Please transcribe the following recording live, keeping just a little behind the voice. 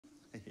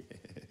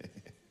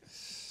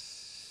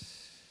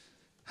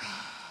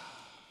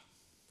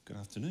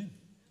Afternoon.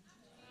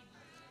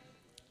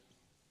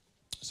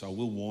 So I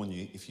will warn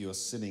you, if you are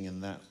sitting in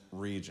that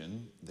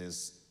region,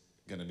 there's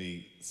going to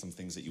be some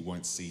things that you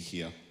won't see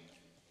here.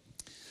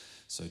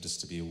 So just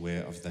to be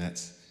aware of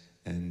that.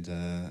 And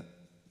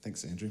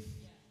thanks, Andrew.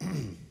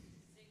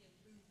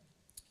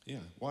 Yeah.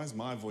 Why is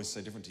my voice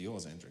so different to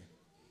yours, Andrew?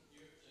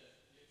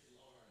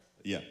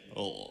 Yeah.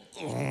 Oh.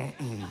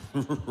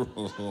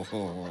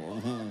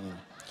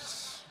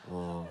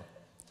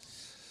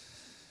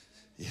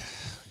 Yeah,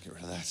 get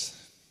rid of that.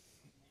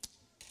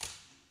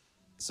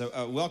 So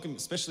welcome,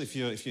 especially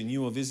if you're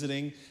new or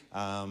visiting.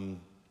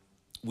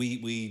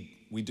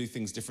 We do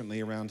things differently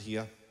around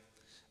here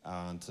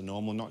to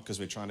normal, not because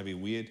we're trying to be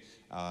weird.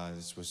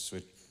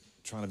 We're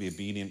trying to be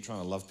obedient,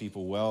 trying to love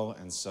people well,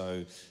 and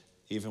so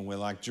even we're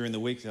like during the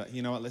week,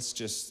 you know what? Let's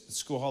just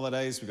school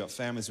holidays. We've got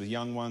families with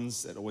young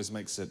ones. It always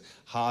makes it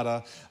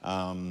harder,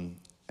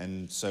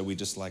 and so we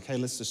just like, hey,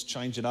 let's just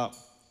change it up.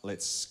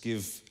 Let's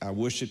give our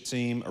worship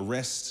team a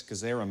rest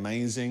because they're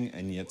amazing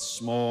and yet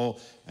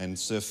small and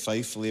serve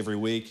faithfully every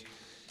week.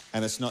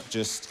 And it's not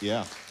just,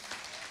 yeah.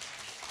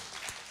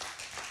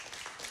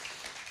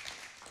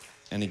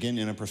 And again,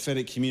 in a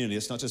prophetic community,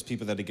 it's not just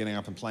people that are getting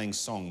up and playing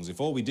songs. If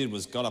all we did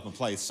was got up and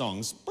played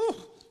songs,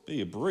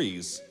 be a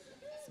breeze.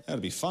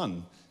 That'd be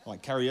fun,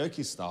 like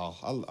karaoke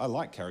style. I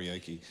like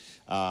karaoke.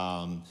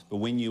 But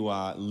when you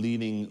are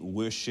leading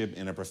worship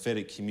in a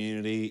prophetic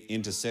community,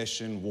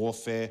 intercession,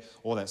 warfare,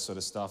 all that sort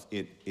of stuff,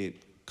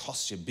 it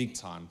costs you big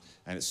time.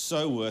 And it's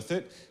so worth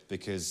it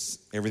because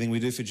everything we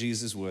do for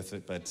Jesus is worth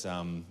it. But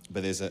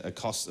there's a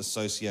cost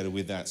associated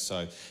with that.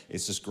 So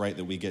it's just great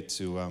that we get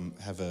to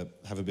have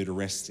a bit of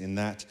rest in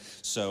that.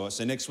 So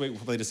next week we'll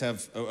probably just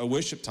have a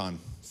worship time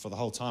for the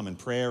whole time and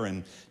prayer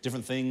and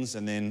different things.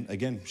 And then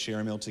again, share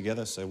a meal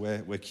together. So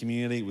we're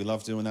community. We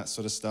love doing that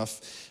sort of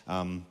stuff.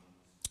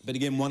 But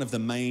again, one of the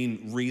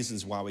main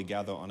reasons why we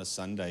gather on a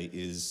Sunday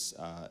is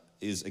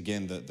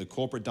again the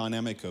corporate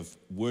dynamic of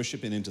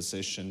worship and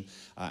intercession,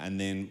 and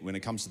then when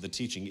it comes to the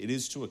teaching, it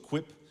is to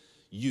equip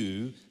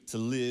you to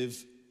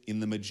live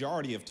in the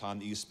majority of time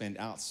that you spend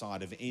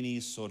outside of any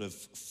sort of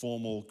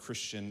formal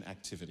Christian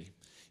activity,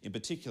 in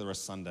particular a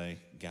Sunday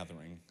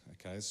gathering.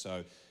 Okay,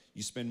 so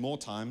you spend more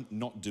time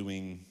not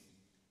doing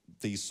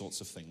these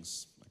sorts of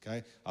things.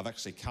 Okay, I've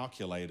actually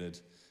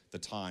calculated the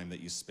time that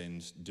you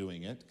spend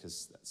doing it,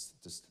 because that's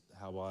just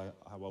how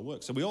I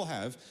work. So we all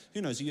have,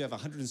 who knows, you have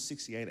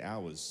 168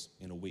 hours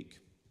in a week.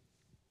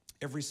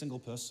 Every single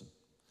person.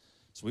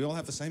 So we all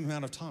have the same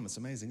amount of time. It's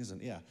amazing,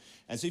 isn't it? Yeah.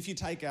 And so if you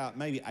take out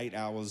maybe 8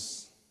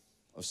 hours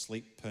of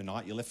sleep per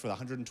night, you're left with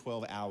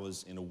 112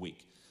 hours in a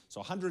week.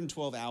 So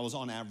 112 hours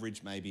on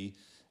average, maybe.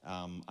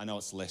 I know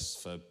it's less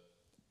for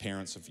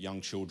parents of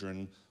young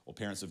children or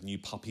parents of new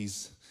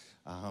puppies,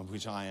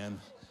 which I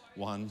am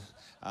one.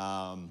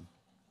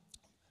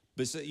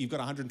 But so you've got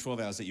 112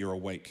 hours that you're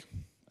awake,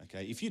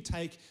 okay? If you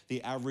take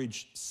the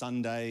average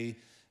Sunday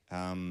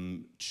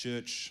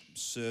church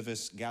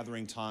service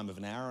gathering time of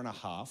an hour and a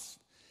half,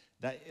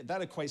 that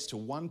equates to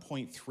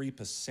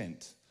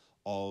 1.3%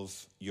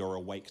 of your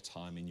awake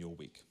time in your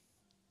week.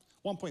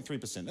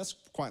 1.3%, that's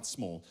quite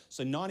small.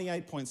 So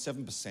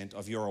 98.7%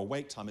 of your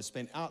awake time is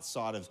spent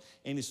outside of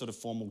any sort of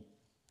formal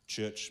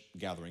church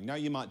gathering. Now,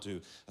 you might do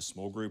a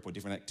small group or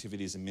different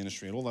activities in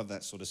ministry and all of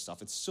that sort of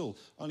stuff. It's still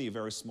only a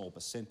very small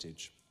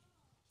percentage.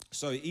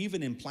 So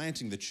even in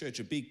planting the church,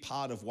 a big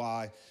part of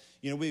why,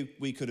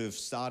 we could have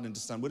started and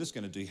just done, we're just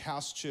going to do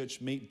house church,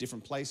 meet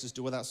different places,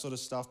 do all that sort of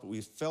stuff, but we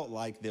felt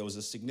like there was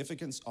a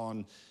significance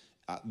on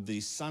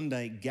the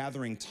Sunday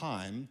gathering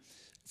time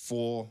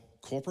for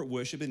corporate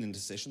worship and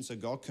intercession, so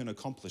God can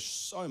accomplish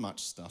so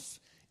much stuff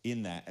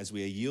in that as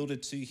we are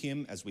yielded to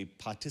Him, as we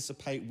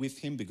participate with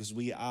Him, because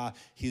we are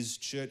His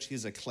church,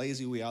 His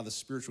ecclesia, we are the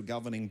spiritual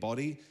governing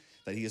body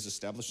that He has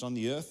established on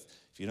the earth.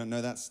 If you don't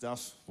know that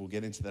stuff, we'll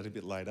get into that a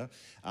bit later.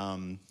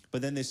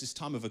 But then there's this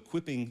time of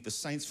equipping the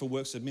saints for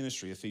works of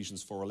ministry,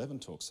 Ephesians 4:11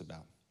 talks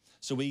about.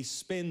 So we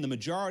spend the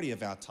majority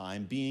of our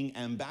time being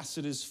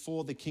ambassadors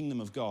for the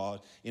kingdom of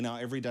God in our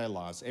everyday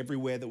lives,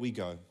 everywhere that we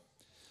go.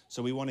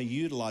 So we want to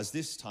utilize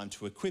this time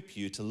to equip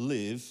you to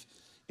live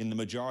in the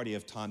majority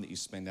of time that you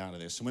spend out of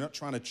there. So we're not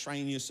trying to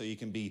train you so you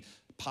can be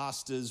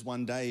pastors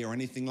one day or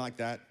anything like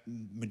that.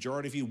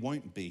 Majority of you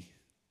won't be.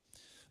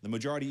 The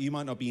majority, you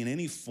might not be in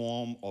any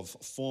form of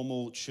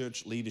formal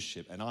church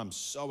leadership, and I'm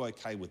so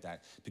okay with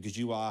that because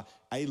you are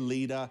a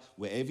leader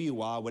wherever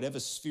you are, whatever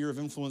sphere of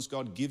influence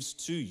God gives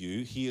to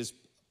you, He has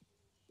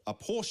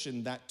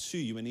apportioned that to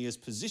you and He has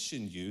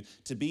positioned you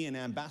to be an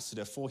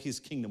ambassador for His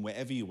kingdom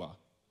wherever you are.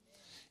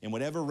 In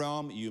whatever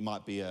realm, you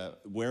might be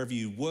wherever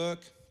you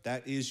work,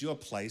 that is your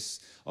place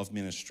of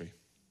ministry.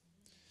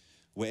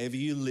 Wherever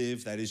you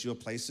live, that is your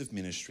place of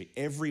ministry.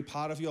 Every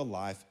part of your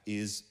life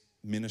is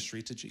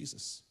ministry to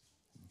Jesus.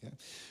 Okay?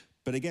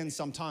 But again,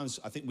 sometimes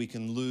I think we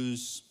can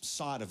lose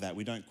sight of that.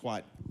 We don't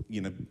quite, we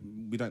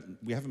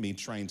haven't been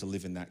trained to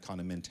live in that kind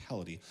of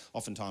mentality.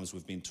 Oftentimes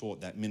we've been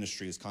taught that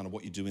ministry is kind of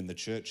what you do in the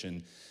church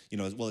and,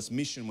 it's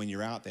mission when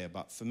you're out there.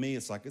 But for me,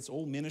 it's like, it's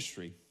all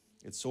ministry.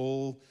 It's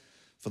all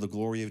for the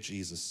glory of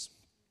Jesus.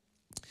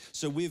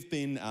 So we've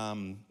been,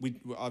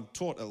 I've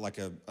taught like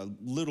a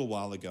little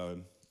while ago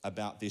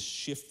about this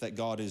shift that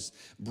God is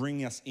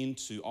bringing us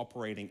into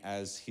operating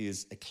as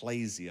his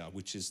ecclesia,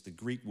 which is the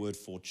Greek word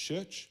for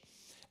church,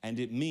 and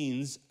it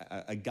means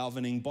a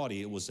governing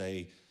body. It was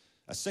a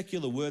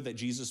secular word that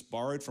Jesus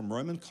borrowed from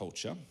Roman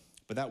culture,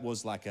 but that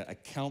was like a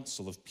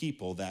council of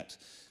people that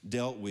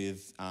dealt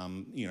with,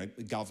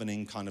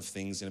 governing kind of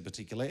things in a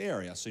particular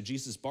area. So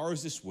Jesus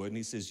borrows this word and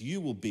he says,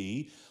 you will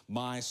be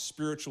my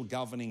spiritual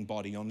governing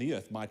body on the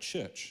earth, my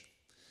church.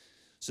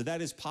 So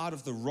that is part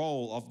of the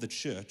role of the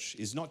church,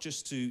 is not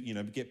just to,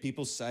 get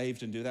people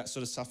saved and do that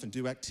sort of stuff and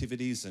do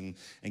activities and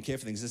care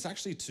for things. It's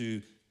actually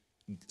to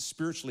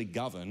spiritually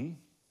govern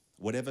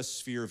whatever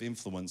sphere of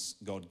influence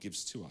God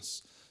gives to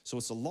us. So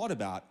it's a lot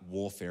about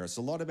warfare. It's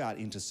a lot about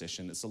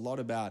intercession. It's a lot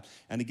about,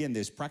 and again,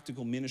 there's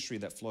practical ministry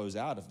that flows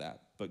out of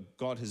that. But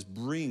God is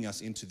bringing us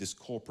into this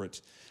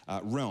corporate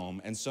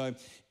realm. And so,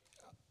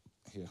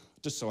 here,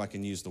 just so I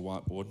can use the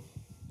whiteboard.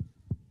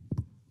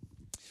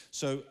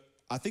 So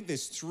I think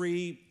there's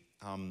three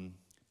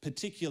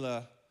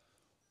particular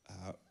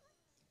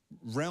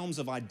realms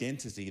of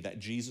identity that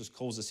Jesus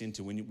calls us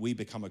into when we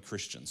become a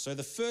Christian. So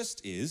the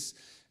first is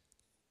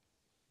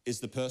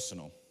the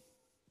personal.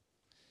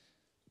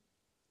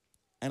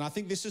 And I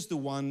think this is the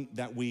one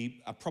that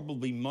we are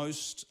probably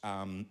most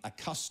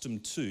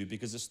accustomed to,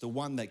 because it's the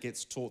one that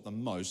gets taught the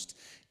most,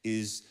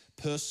 is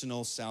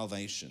personal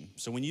salvation.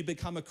 So when you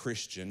become a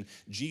Christian,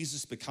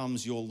 Jesus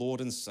becomes your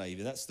Lord and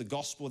Savior. That's the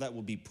gospel that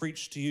will be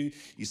preached to you.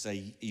 You're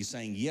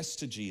saying yes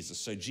to Jesus.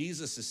 So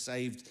Jesus has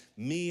saved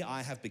me.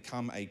 I have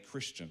become a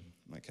Christian.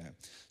 Okay.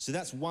 So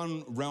that's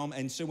one realm.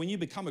 And so when you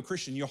become a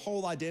Christian, your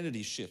whole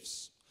identity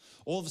shifts.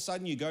 All of a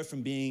sudden you go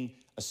from being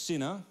a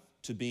sinner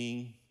to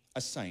being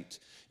a saint.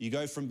 You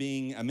go from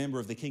being a member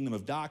of the kingdom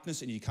of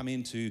darkness and you come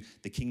into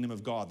the kingdom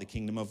of God, the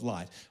kingdom of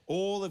light.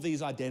 All of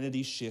these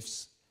identity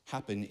shifts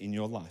happen in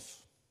your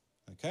life,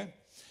 okay?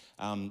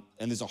 And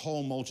there's a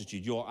whole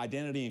multitude. Your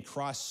identity in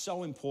Christ,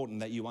 so important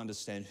that you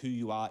understand who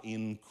you are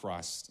in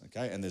Christ,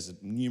 okay? And there's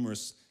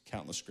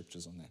countless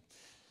scriptures on that.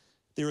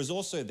 There is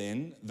also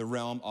then the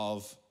realm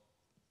of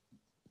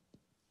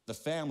the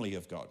family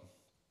of God,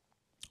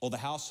 or the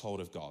household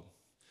of God.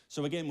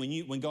 So again,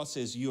 when God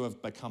says, you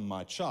have become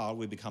my child,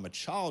 we become a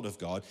child of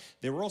God,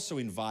 they're also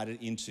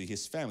invited into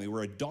his family.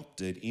 We're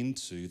adopted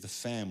into the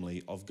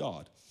family of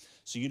God.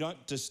 So you're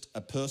not just a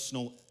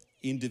personal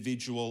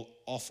individual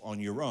off on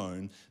your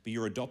own, but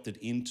you're adopted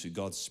into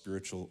God's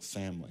spiritual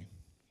family,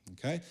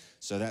 okay?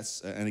 So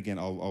that's, and again,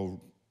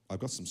 I've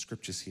got some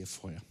scriptures here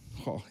for you.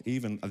 Oh,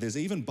 there's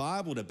even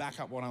Bible to back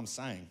up what I'm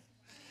saying.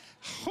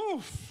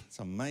 Oh, it's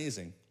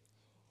amazing.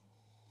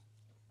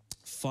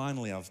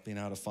 Finally, I've been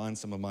able to find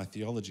some of my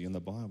theology in the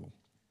Bible.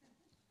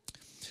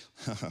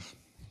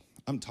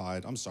 I'm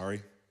tired. I'm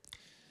sorry.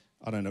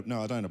 I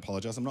don't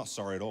apologize. I'm not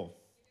sorry at all.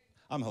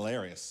 I'm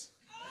hilarious.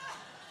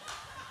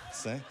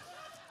 See?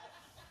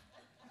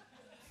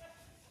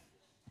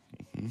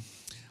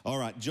 All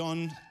right,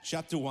 John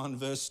chapter 1,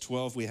 verse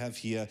 12 we have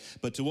here.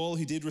 But to all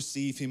who did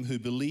receive him, who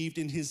believed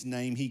in his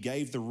name, he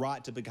gave the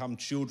right to become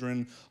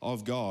children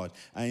of God.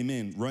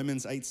 Amen.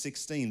 Romans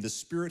 8:16, the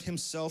Spirit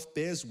himself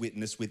bears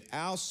witness with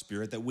our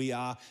spirit that we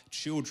are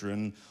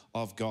children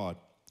of God.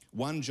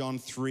 1 John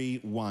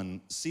 3:1,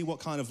 see what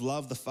kind of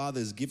love the Father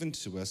has given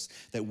to us,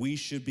 that we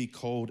should be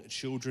called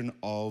children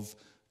of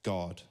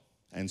God.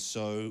 And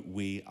so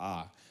we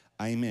are.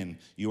 Amen.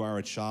 You are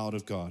a child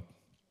of God.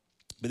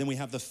 But then we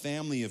have the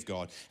family of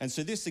God. And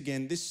so this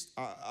again,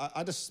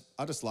 I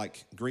just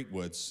like Greek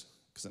words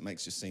because it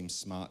makes you seem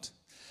smart.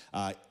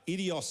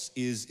 Idios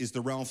is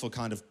the realm for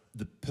kind of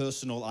the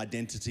personal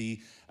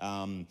identity.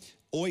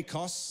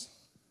 Oikos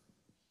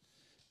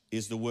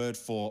is the word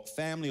for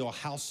family or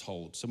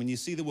household. So when you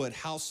see the word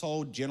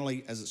household,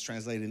 generally as it's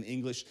translated in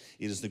English,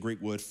 it is the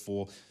Greek word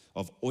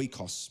of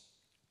oikos.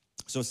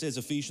 So it says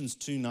Ephesians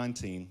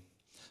 2:19.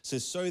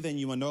 Says, so then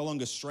you are no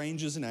longer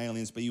strangers and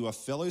aliens, but you are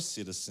fellow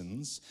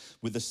citizens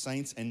with the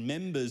saints and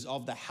members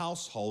of the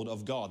household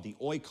of God, the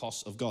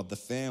oikos of God, the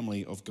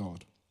family of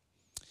God.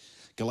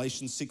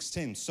 Galatians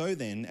 6:10, so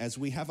then, as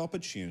we have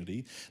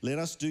opportunity, let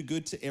us do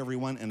good to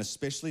everyone and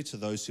especially to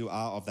those who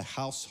are of the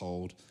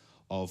household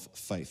of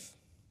faith.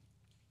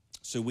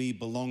 So we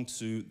belong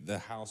to the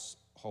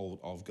household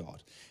of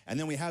God. And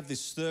then we have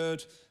this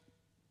third,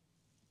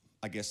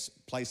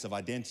 place of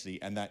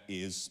identity, and that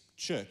is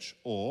church,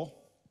 or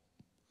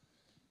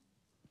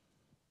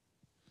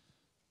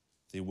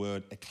the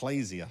word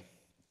ecclesia,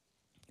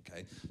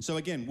 okay? So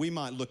again, we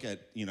might look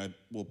at,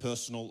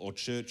 personal or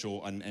church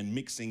and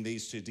mixing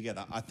these two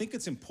together. I think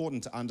it's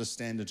important to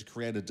understand and to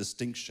create a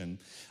distinction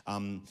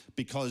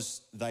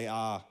because they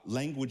are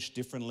languaged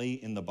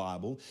differently in the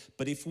Bible.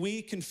 But if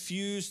we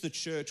confuse the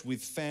church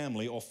with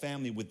family or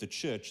family with the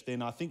church,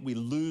 then I think we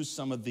lose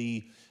some of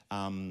the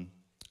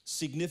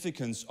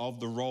significance of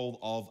the role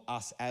of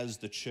us as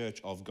the church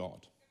of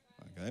God.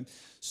 Okay,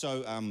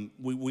 so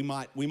we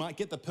might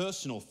get the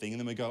personal thing, and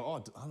then we go,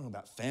 oh, I don't know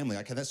about family.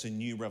 Okay, that's a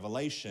new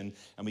revelation,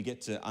 and we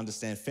get to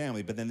understand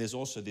family. But then there's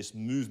also this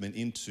movement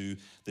into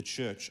the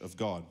church of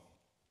God.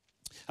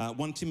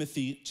 1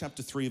 Timothy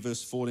chapter 3,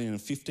 verse 14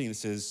 and 15, it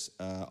says,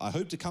 I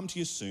hope to come to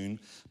you soon,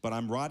 but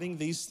I'm writing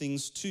these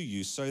things to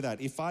you so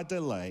that if I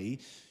delay,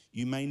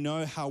 you may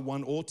know how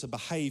one ought to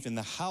behave in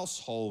the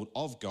household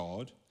of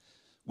God,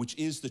 which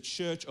is the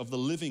church of the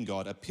living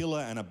God, a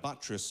pillar and a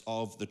buttress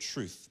of the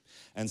truth.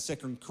 And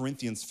 2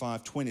 Corinthians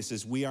 5:20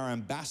 says, we are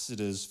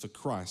ambassadors for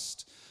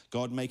Christ,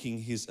 God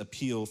making his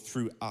appeal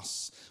through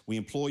us. We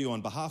implore you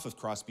on behalf of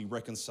Christ, be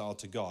reconciled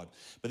to God.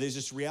 But there's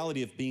this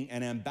reality of being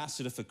an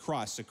ambassador for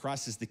Christ. So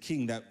Christ is the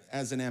king that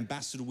as an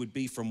ambassador would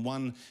be from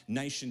one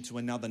nation to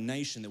another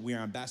nation, that we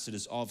are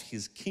ambassadors of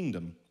his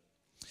kingdom.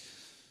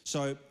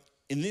 So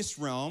in this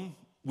realm,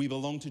 we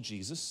belong to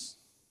Jesus.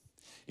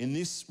 In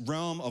this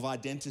realm of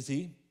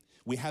identity,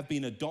 we have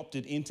been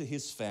adopted into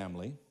his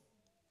family.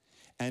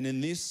 And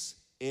in this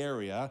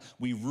area,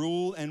 we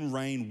rule and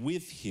reign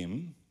with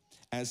him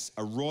as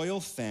a royal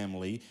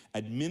family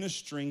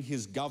administering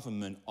his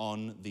government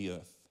on the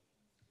earth.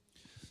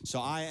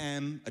 So I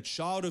am a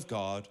child of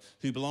God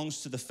who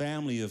belongs to the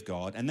family of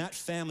God, and that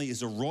family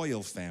is a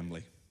royal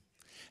family.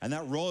 And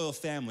that royal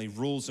family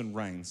rules and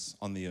reigns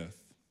on the earth.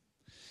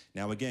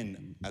 Now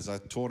again, as I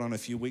taught on a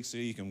few weeks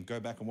ago, you can go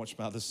back and watch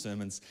my other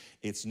sermons.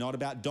 It's not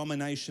about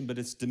domination, but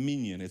it's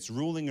dominion. It's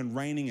ruling and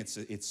reigning.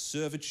 It's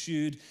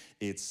servitude.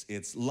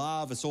 It's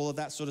love. It's all of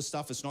that sort of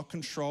stuff. It's not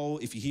control.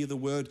 If you hear the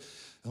word,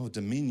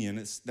 dominion,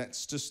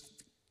 that's just,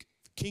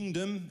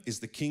 kingdom is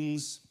the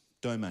king's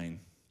domain,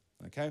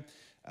 okay?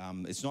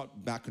 It's not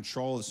about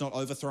control. It's not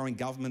overthrowing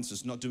governments.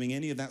 It's not doing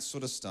any of that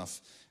sort of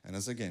stuff. And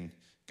as again,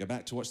 go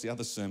back to watch the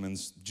other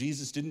sermons.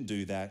 Jesus didn't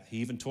do that. He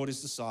even taught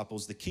his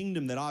disciples, the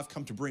kingdom that I've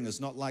come to bring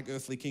is not like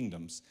earthly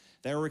kingdoms.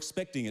 They were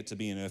expecting it to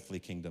be an earthly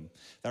kingdom.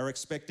 They were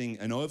expecting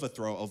an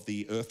overthrow of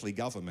the earthly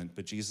government,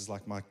 but Jesus is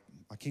like, my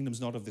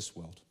kingdom's not of this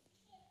world.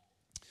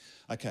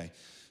 Okay,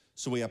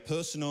 so we are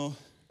personal,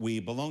 we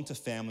belong to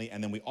family,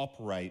 and then we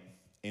operate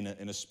in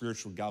a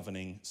spiritual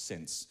governing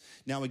sense.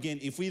 Now again,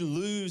 if we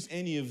lose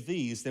any of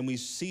these, then we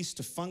cease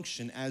to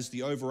function as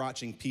the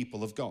overarching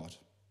people of God.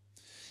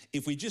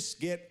 If we just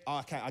get,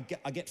 okay,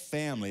 I get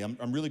family,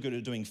 I'm really good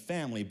at doing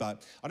family,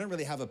 but I don't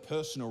really have a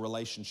personal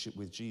relationship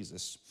with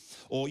Jesus.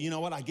 Or you know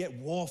what, I get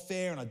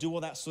warfare and I do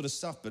all that sort of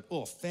stuff,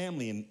 but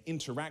family and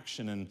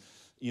interaction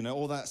and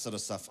all that sort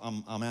of stuff,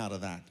 I'm out of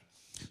that.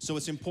 So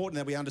it's important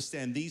that we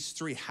understand these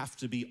three have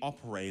to be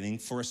operating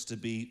for us to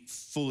be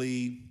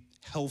fully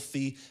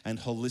healthy and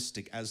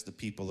holistic as the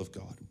people of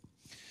God.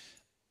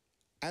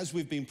 As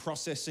we've been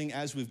processing,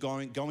 as we've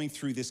going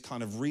through this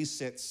kind of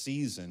reset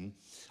season,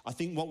 I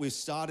think what we've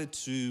started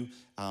to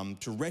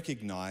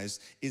recognize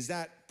is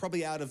that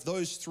probably out of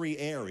those three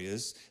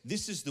areas,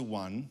 this is the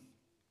one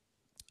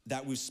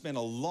that we've spent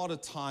a lot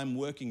of time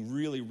working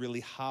really,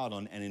 really hard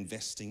on and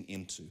investing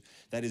into.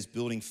 That is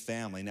building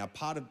family. Now,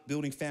 part of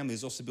building family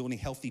is also building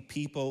healthy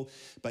people,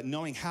 but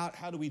knowing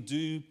how do we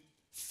do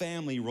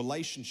family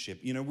relationship.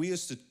 We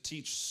used to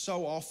teach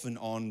so often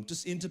on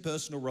just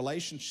interpersonal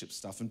relationship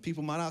stuff, and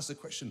people might ask the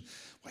question,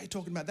 why are you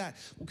talking about that?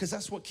 Well, because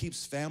that's what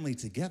keeps family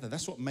together.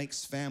 That's what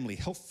makes family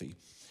healthy.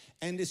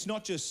 And it's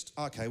not just,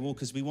 okay, well,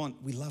 because we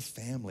love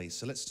family,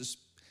 so let's just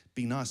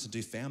be nice and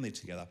do family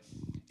together.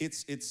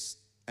 It's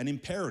an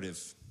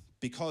imperative,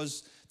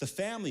 because the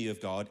family of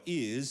God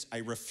is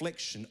a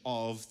reflection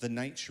of the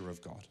nature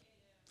of God.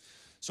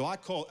 So I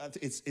call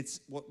it's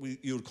what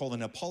you would call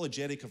an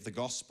apologetic of the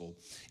gospel.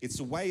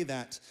 It's a way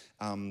that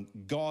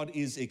God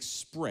is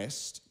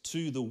expressed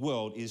to the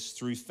world is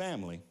through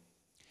family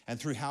and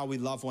through how we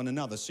love one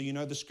another. So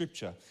the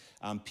scripture.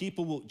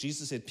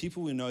 Jesus said,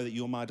 people will know that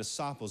you're my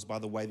disciples by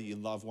the way that you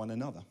love one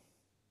another.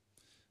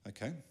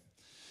 Okay?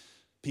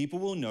 People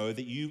will know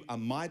that you are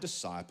my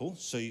disciple.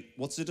 So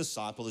what's a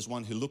disciple? Is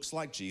one who looks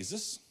like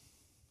Jesus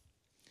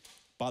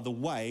by the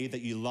way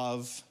that you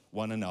love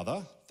one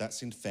another.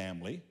 That's in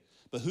family.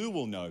 But who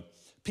will know?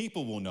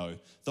 People will know.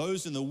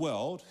 Those in the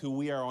world who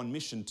we are on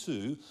mission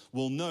to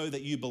will know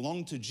that you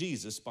belong to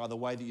Jesus by the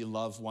way that you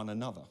love one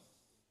another.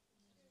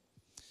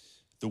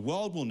 The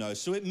world will know.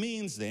 So it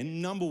means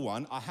then, number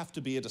one, I have to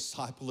be a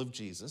disciple of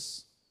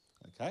Jesus,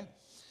 okay?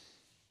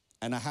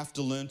 And I have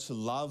to learn to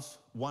love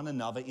one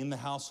another in the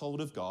household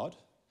of God.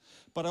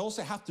 But I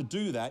also have to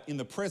do that in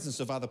the presence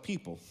of other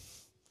people.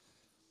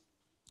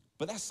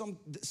 But that's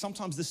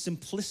sometimes the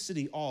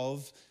simplicity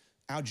of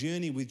our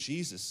journey with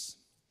Jesus.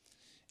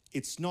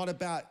 It's not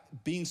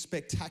about being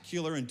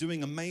spectacular and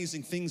doing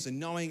amazing things and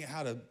knowing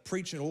how to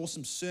preach an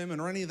awesome sermon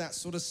or any of that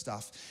sort of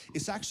stuff.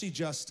 It's actually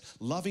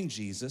just loving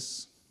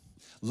Jesus,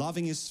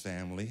 loving his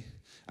family,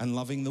 and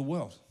loving the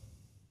world.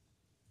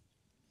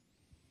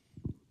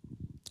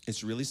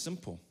 It's really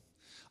simple.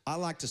 I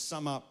like to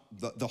sum up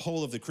the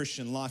whole of the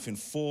Christian life in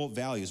 4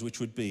 values, which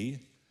would be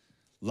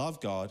love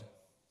God,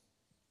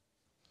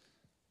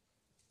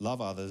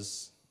 love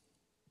others,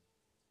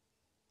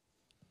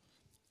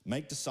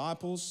 make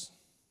disciples,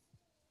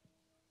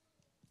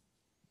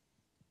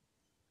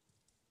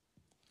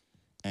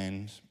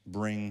 and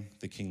bring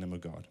the kingdom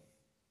of God.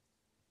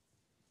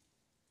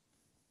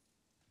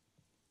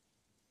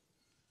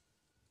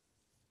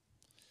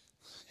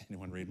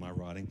 Anyone read my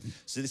writing?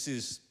 So this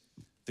is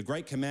The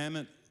great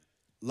commandment,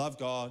 love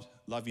God,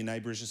 love your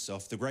neighbor as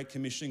yourself. The great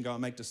commission, go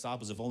and make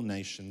disciples of all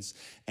nations.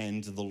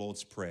 And the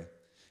Lord's Prayer,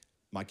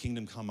 my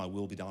kingdom come, my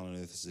will be done on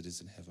earth as it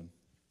is in heaven.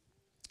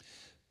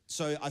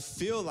 So I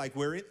feel like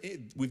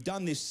we've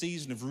done this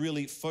season of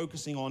really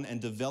focusing on and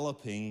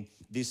developing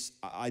this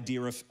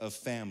idea of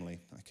family,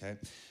 okay?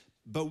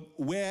 But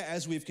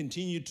whereas we've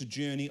continued to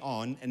journey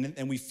on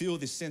and we feel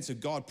this sense of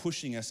God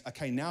pushing us,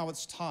 okay, now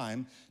it's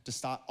time to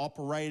start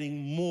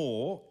operating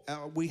more.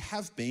 We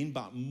have been,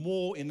 but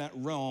more in that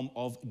realm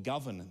of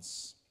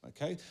governance,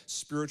 okay?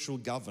 Spiritual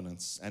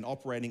governance and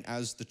operating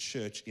as the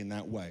church in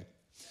that way.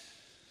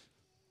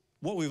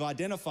 What we've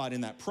identified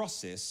in that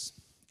process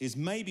is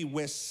maybe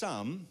where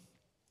some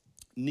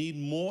need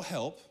more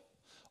help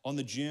on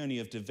the journey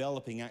of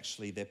developing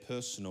actually their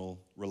personal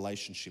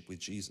relationship with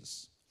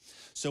Jesus.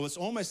 So it's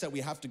almost that we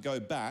have to go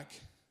back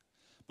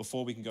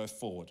before we can go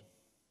forward.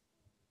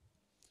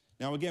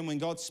 Now again, when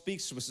God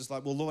speaks to us, it's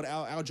like, well, Lord,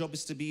 our job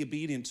is to be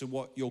obedient to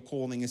what you're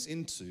calling us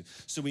into.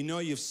 So we know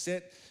you've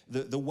set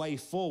the way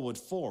forward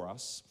for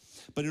us,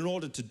 but in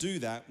order to do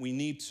that, we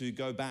need to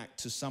go back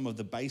to some of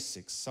the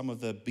basics, some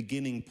of the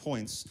beginning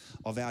points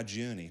of our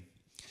journey.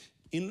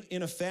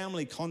 In a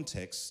family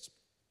context,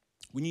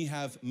 when you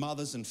have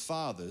mothers and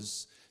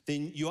fathers,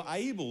 then you're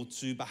able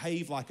to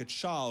behave like a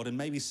child, and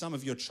maybe some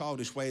of your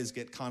childish ways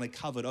get kind of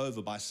covered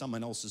over by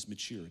someone else's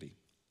maturity.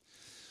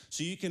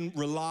 So you can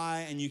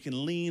rely and you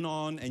can lean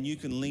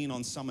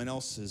on someone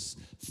else's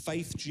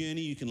faith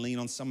journey. You can lean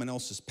on someone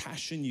else's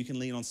passion. You can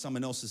lean on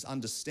someone else's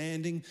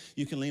understanding.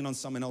 You can lean on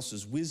someone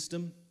else's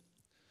wisdom.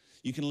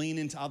 You can lean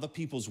into other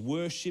people's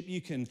worship.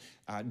 You can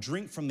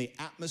drink from the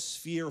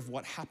atmosphere of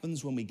what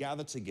happens when we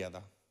gather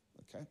together.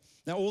 Okay?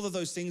 Now, all of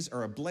those things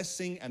are a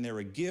blessing and they're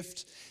a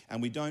gift,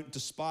 and we don't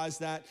despise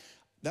that.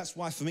 That's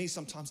why for me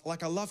sometimes,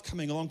 like I love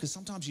coming along, because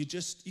sometimes you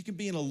can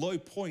be in a low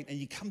point and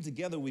you come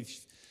together with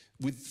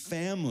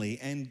family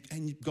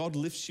and God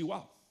lifts you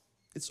up.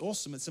 It's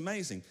awesome. It's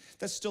amazing.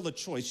 That's still a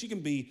choice.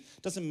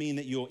 Doesn't mean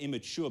that you're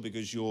immature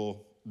because you're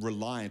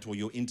reliant or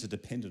you're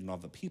interdependent on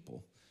other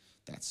people.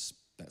 That's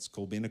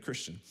called being a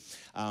Christian.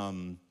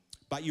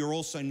 But you're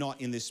also not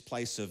in this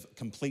place of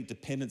complete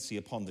dependency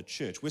upon the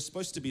church. We're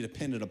supposed to be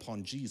dependent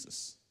upon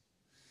Jesus.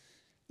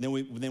 Then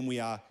we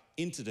are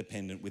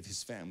interdependent with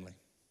his family.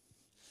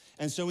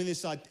 And so in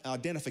this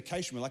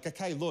identification, we're like,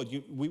 okay, Lord,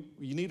 we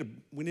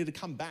need to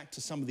come back to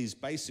some of these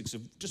basics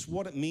of just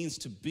what it means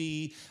to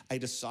be a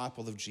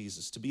disciple of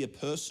Jesus, to be a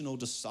personal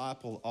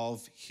disciple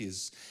of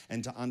his,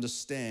 and to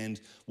understand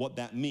what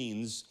that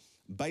means.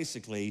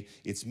 Basically,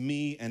 it's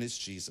me and it's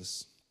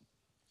Jesus.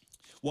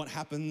 What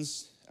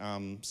happens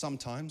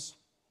sometimes,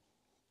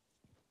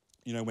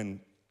 when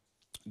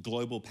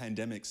global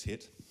pandemics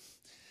hit,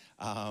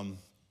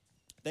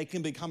 they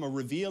can become a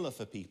revealer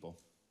for people.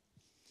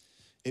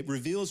 It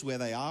reveals where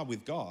they are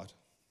with God,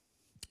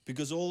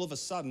 because all of a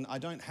sudden I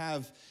don't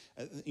have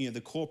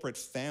the corporate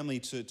family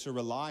to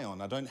rely on.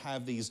 I don't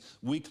have these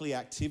weekly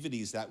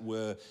activities that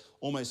were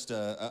almost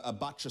a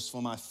buttress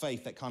for my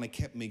faith that kind of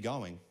kept me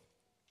going.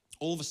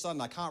 All of a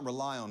sudden I can't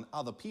rely on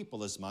other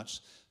people as much.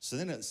 So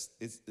then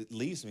it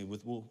leaves me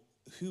with, well,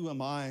 who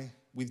am I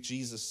with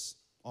Jesus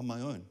on my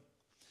own?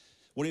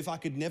 What if I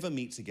could never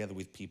meet together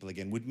with people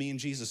again? Would me and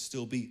Jesus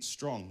still be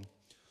strong?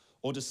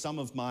 Or does some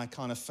of my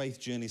kind of faith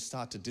journey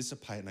start to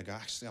dissipate and I go,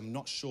 actually, I'm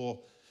not sure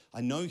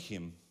I know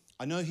him.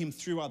 I know him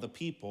through other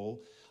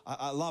people.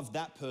 I love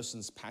that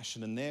person's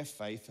passion and their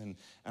faith, and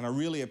I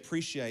really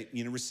appreciate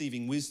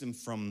receiving wisdom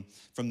from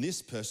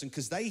this person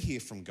because they hear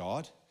from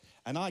God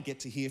and I get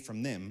to hear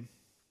from them.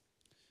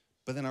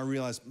 But then I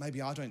realize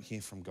maybe I don't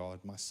hear from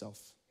God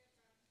myself.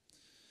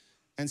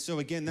 And so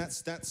again,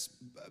 that's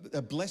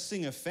a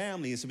blessing of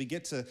family, is that we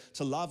get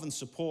to love and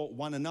support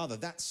one another.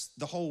 That's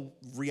the whole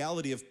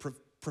reality of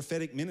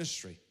prophetic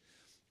ministry.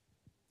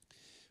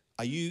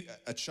 Are you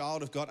a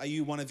child of God? Are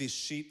you one of his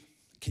sheep?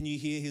 Can you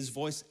hear his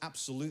voice?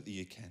 Absolutely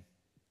you can.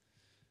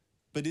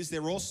 But is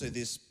there also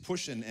this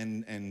push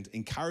and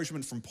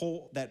encouragement from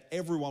Paul that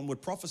everyone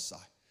would prophesy?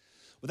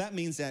 Well, that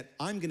means that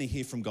I'm going to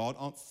hear from God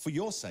for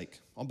your sake,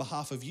 on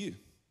behalf of you.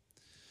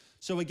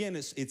 So again,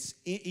 it's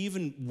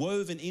even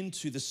woven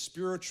into the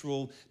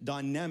spiritual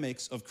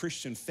dynamics of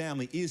Christian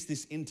family is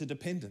this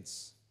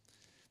interdependence.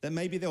 That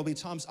maybe there'll be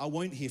times I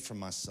won't hear from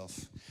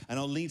myself and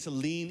I'll need to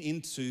lean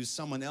into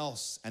someone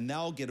else and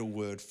they'll get a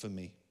word for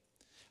me.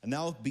 And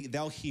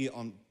they'll hear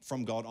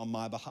from God on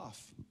my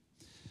behalf.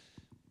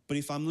 But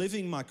if I'm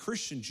living my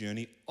Christian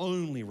journey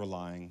only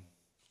relying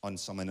on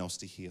someone else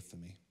to hear for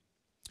me,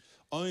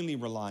 only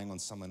relying on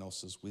someone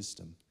else's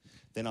wisdom,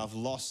 then I've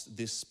lost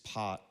this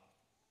part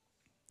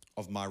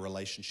of my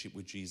relationship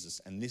with Jesus.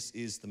 And this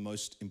is the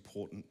most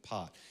important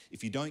part.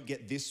 If you don't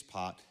get this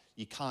part,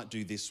 you can't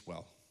do this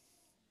well.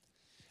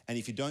 And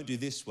if you don't do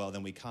this well,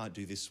 then we can't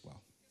do this well.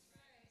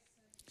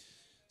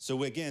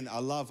 So again,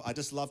 I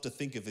just love to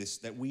think of this,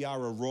 that we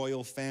are a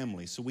royal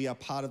family. So we are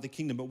part of the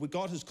kingdom, but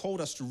God has called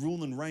us to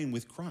rule and reign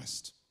with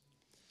Christ.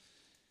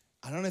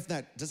 I don't know if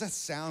does that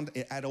sound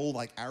at all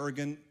like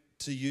arrogant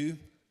to you?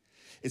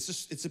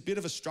 It's a bit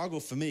of a struggle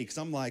for me, because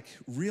I'm like,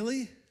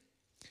 really?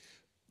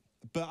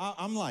 But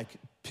I'm like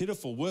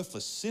pitiful,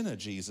 worthless sinner,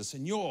 Jesus,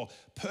 and you're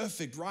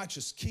perfect,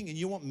 righteous King, and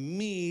you want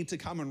me to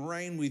come and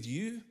reign with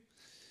you?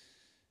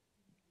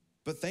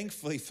 But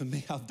thankfully for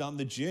me, I've done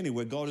the journey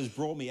where God has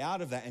brought me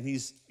out of that, and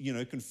he's,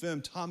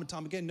 confirmed time and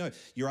time again, no,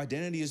 your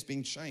identity is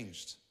being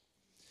changed.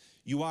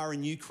 You are a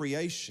new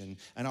creation,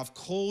 and I've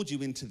called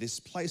you into this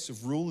place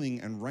of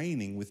ruling and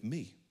reigning with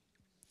me.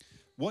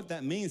 What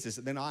that means is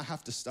that then I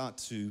have to start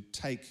to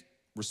take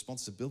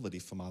responsibility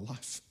for my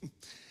life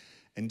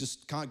and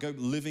just can't go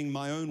living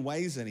my own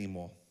ways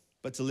anymore,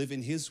 but to live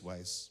in his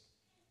ways.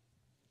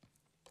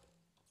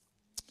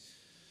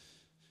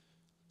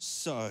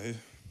 So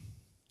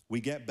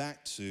we get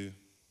back to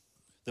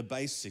the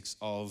basics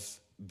of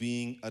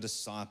being a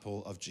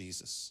disciple of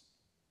Jesus.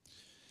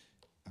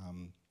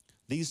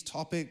 These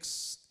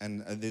topics,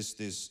 and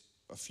there's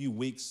a few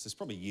weeks, there's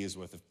probably years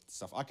worth of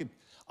stuff.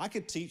 I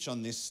could teach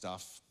on this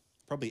stuff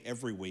probably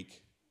every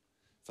week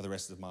for the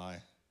rest of my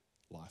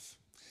life.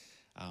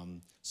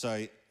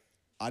 So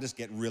I just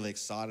get really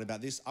excited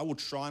about this. I will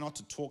try not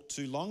to talk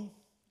too long,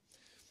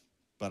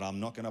 but I'm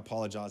not going to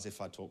apologize if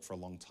I talk for a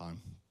long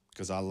time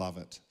because I love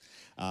it.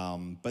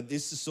 But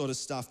this is sort of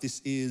stuff,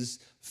 this is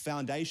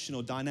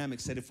foundational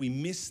dynamics that if we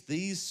miss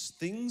these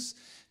things,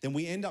 then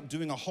we end up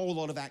doing a whole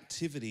lot of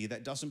activity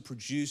that doesn't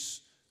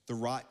produce the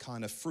right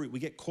kind of fruit. We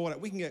can get caught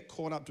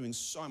up doing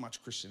so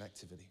much Christian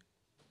activity.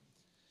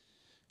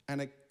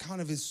 And it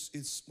kind of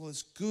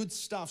it's good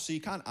stuff, so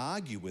you can't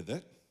argue with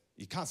it.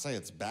 You can't say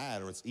it's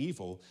bad or it's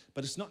evil,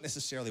 but it's not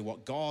necessarily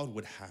what God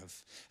would have,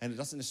 and it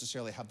doesn't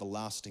necessarily have the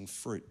lasting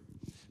fruit.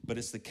 But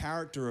it's the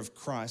character of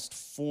Christ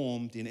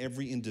formed in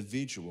every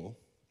individual,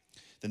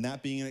 then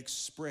that being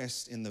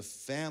expressed in the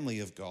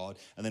family of God,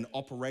 and then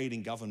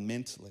operating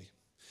governmentally.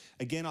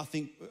 Again, I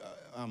think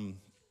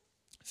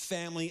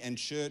family and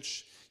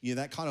church,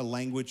 that kind of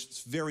language,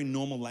 it's very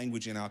normal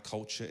language in our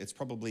culture.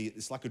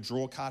 It's like a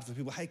draw card for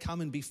people. Hey,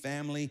 come and be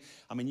family.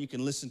 I mean, you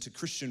can listen to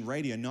Christian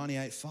radio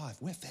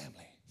 98.5. We're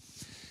family.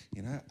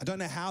 I don't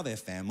know how they're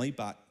family,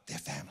 but they're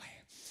family.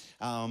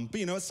 But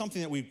it's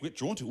something that we get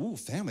drawn to. Ooh,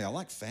 family, I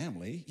like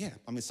family. Yeah,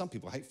 I mean, some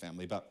people hate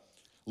family, but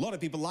a lot of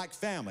people like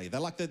family. They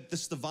like the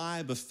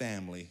vibe of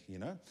family,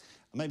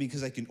 Maybe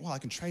because I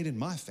can trade in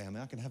my family.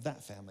 I can have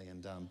that family.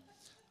 And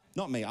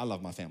not me, I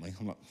love my family.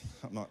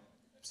 I'm not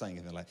saying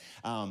anything like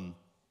that.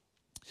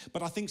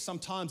 But I think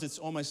sometimes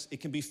it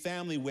can be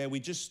family where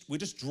we're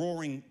just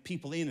drawing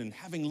people in and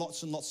having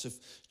lots and lots of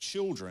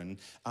children.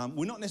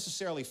 We're not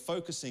necessarily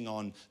focusing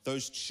on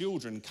those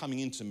children coming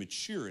into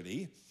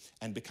maturity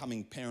and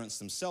becoming parents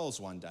themselves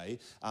one day.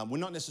 We're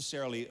not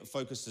necessarily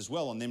focused as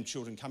well on them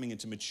children coming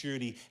into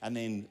maturity and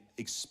then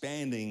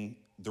expanding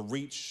the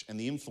reach and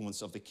the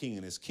influence of the King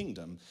and his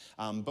kingdom.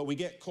 But we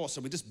get caught,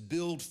 so we just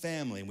build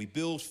family, and we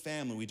build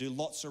family. We do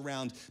lots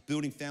around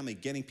building family,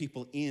 getting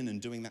people in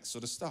and doing that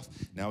sort of stuff.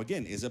 Now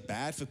again, is it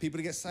bad for people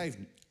to get saved?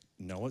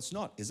 No, it's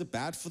not. Is it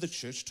bad for the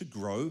church to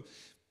grow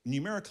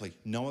numerically?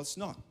 No, it's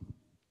not.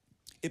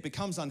 It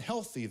becomes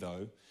unhealthy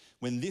though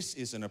when this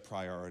isn't a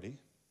priority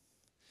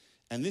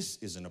and this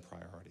isn't a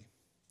priority.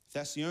 If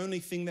that's the only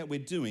thing that we're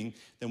doing,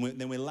 then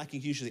we're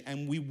lacking hugely,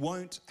 and we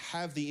won't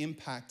have the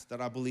impact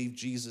that I believe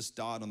Jesus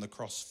died on the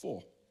cross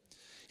for.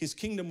 His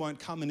kingdom won't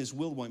come and his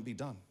will won't be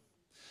done.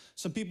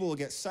 Some people will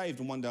get saved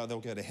and one day they'll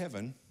go to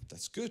heaven.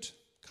 That's good.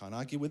 Can't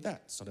argue with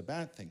that. It's not a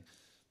bad thing.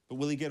 But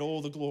will he get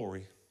all the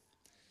glory?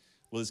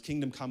 Will his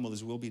kingdom come? Will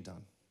his will be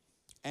done?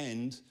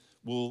 And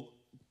will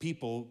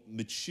people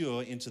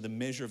mature into the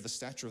measure of the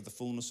stature of the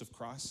fullness of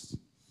Christ?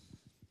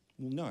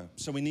 Well, no.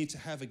 So we need to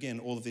have, again,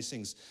 all of these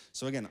things.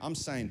 So again, I'm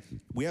saying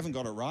we haven't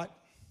got it right.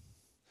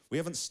 We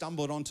haven't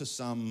stumbled onto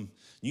some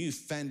new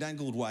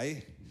fandangled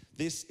way.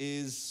 This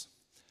is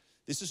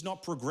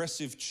not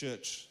progressive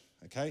church,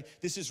 okay?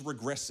 This is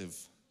regressive.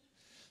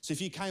 So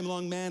if you came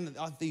along, man,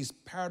 these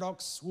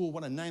Paradox, ooh,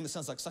 what a name. It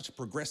sounds like such a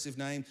progressive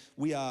name.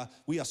 We are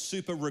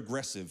super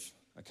regressive,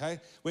 okay?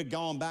 We're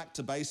going back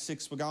to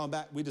basics. We're going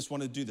back. We just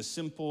want to do the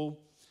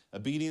simple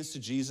obedience to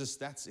Jesus.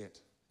 That's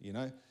it,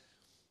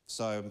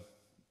 So...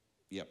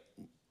 Yep.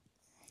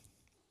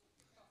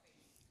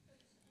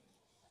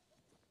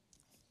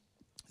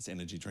 It's an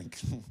energy drink.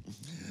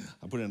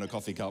 I put it in a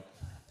coffee cup.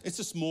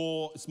 It's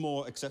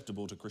more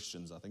acceptable to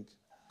Christians, I think.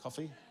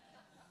 Coffee.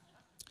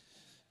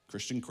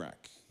 Christian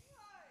crack.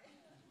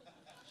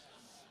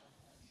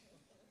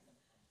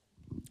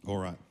 All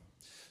right.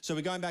 So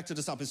we're going back to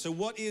disciples. So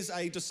what is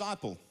a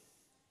disciple?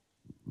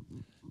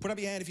 Put up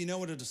your hand if you know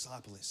what a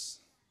disciple is.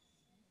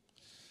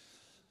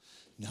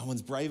 No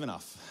one's brave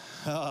enough.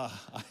 Oh,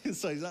 look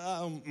at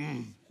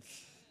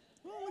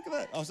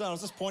that. I was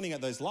just pointing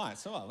at those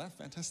lights. Oh, that's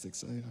fantastic.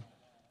 So, yeah.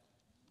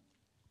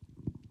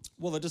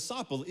 Well, a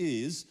disciple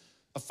is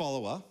a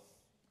follower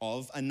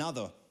of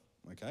another,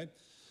 okay?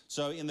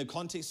 So in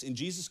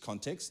Jesus'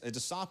 context, a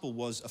disciple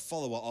was a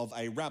follower of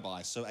a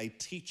rabbi, so a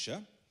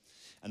teacher,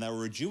 and they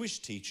were a Jewish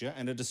teacher,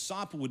 and a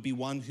disciple would be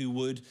one who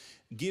would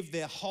give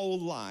their whole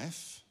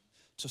life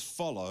to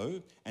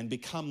follow and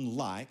become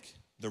like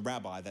the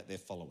rabbi that they're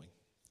following,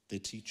 their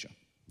teacher.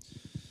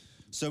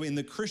 So in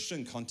the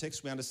Christian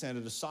context, we understand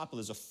a disciple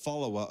is a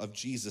follower of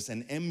Jesus,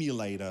 an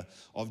emulator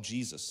of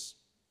Jesus.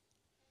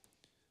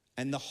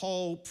 And the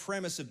whole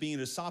premise of being a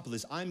disciple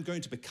is I'm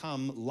going to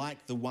become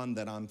like the one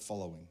that I'm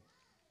following.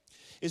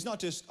 It's not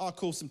just, oh,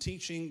 cool, some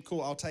teaching,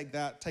 cool, I'll take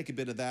that, take a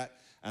bit of that,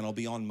 and I'll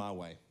be on my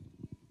way.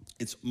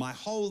 It's my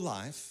whole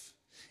life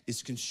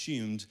is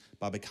consumed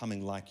by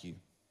becoming like you.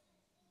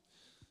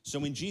 So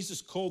when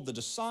Jesus called the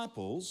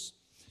disciples,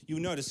 you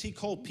notice he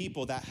called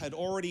people that had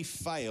already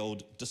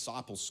failed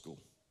disciple school.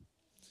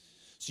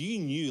 So you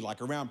knew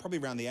probably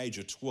around the age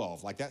of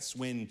 12, that's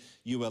when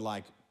you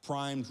were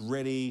primed,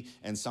 ready,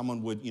 and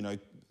someone would,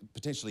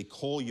 potentially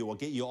call you or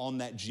get you on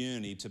that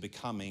journey to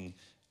becoming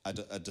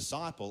a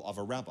disciple of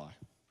a rabbi.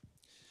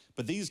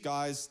 But these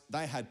guys,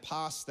 they had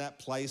passed that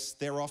place.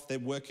 They're off, they're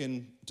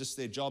working just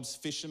their jobs,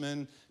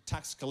 fishermen,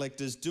 tax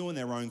collectors, doing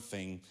their own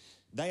thing.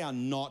 They are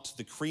not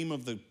the cream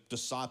of the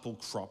disciple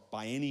crop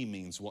by any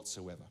means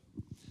whatsoever.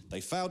 They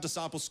failed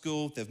disciple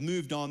school, they've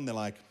moved on, they're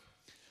like,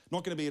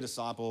 not going to be a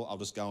disciple, I'll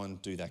just go and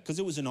do that. Because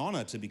it was an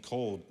honor to be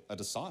called a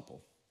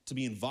disciple, to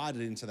be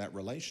invited into that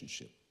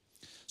relationship.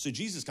 So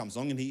Jesus comes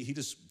along and he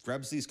just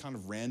grabs these kind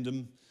of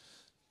random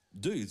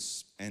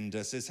dudes and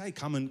says, hey,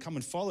 come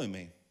and follow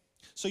me.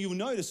 So you'll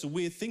notice a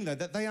weird thing though,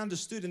 that they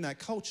understood in that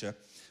culture,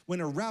 when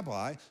a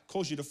rabbi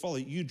calls you to follow,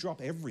 you drop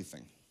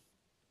everything.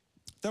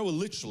 They were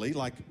literally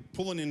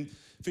pulling in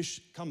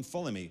fish, come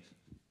follow me.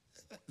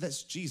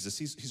 That's Jesus,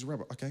 he's a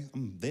rabbi. Okay,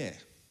 I'm there.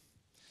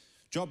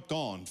 Job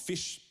gone,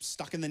 fish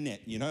stuck in the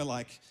net,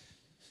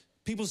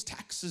 people's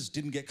taxes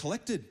didn't get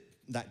collected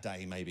that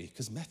day maybe,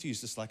 because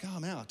Matthew's just oh,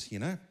 I'm out,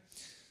 Yeah,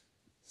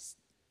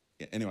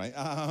 anyway,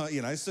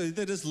 so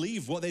they just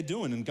leave what they're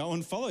doing and go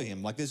and follow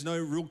him. There's no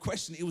real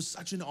question. It was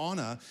such an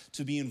honor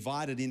to be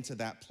invited into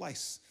that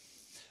place.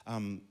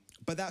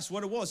 But that's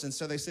what it was. And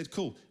so they said,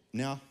 cool,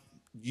 now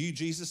you,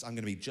 Jesus, I'm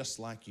going to be just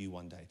like you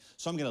one day.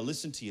 So I'm going to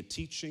listen to your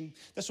teaching.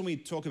 That's when we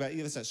talk about,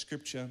 there's that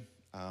scripture,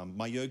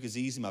 my yoke is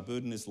easy, my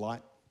burden is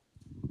light.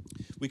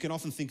 We can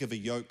often think of a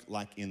yoke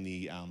in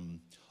the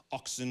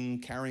oxen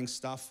carrying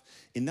stuff.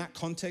 In that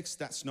context,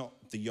 that's not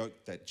the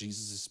yoke that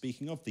Jesus is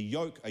speaking of. A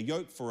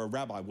yoke for a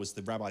rabbi was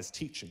the rabbi's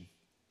teaching.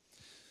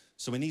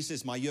 So when he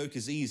says, my yoke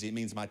is easy, it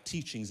means my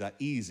teachings are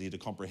easy to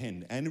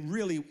comprehend. And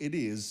really it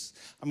is.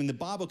 The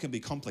Bible can be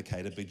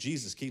complicated, but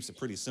Jesus keeps it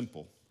pretty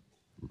simple.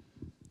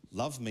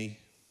 Love me,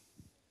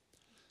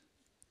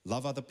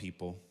 love other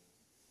people,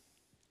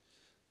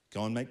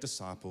 go and make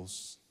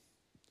disciples,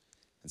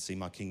 and see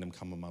my kingdom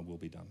come and my will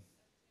be done.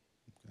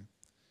 Okay?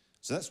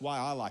 So that's why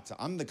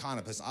I'm the kind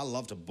of person, I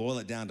love to boil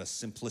it down to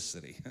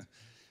simplicity.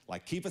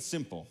 Keep it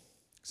simple.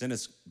 Because then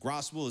it's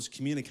graspable, it's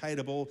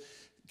communicatable,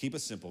 keep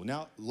it simple.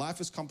 Now, life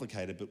is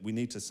complicated, but we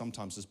need to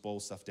sometimes just boil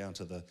stuff down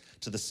to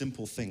the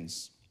simple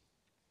things.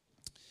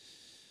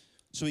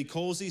 So he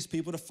calls these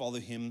people to follow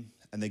him,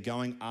 and they're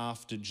going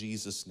after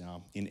Jesus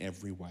now in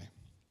every way.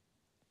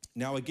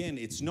 Now, again,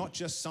 it's not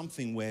just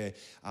something where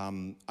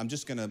I'm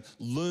just going to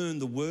learn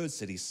the words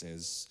that he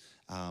says.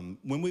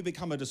 When we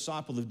become a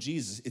disciple of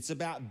Jesus, it's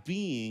about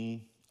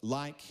being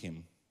like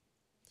him.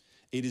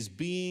 It is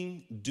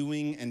being,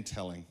 doing, and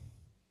telling.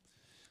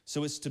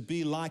 So it's to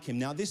be like him.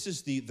 Now, this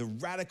is the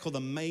radical,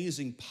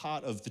 amazing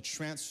part of the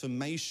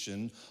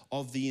transformation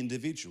of the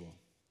individual.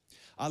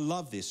 I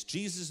love this.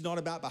 Jesus is not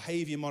about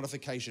behavior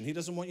modification. He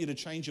doesn't want you to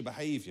change your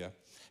behavior.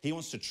 He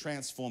wants to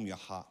transform your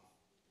heart.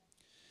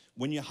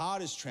 When your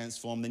heart is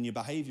transformed, then your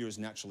behavior is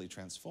naturally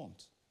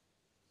transformed.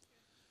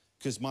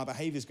 Because my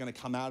behavior is going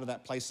to come out of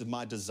that place of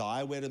my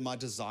desire. Where did my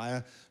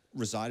desire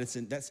reside?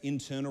 That's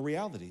internal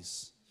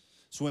realities.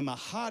 So when my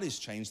heart is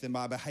changed, then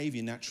my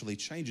behavior naturally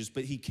changes.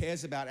 But he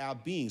cares about our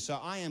being. So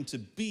I am to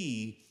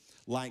be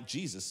like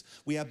Jesus.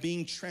 We are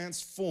being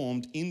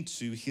transformed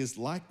into his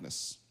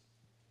likeness.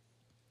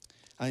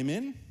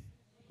 Amen?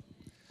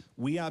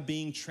 We are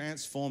being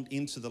transformed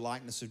into the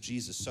likeness of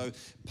Jesus. So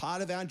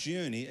part of our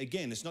journey,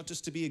 again, it's not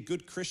just to be a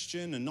good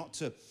Christian and not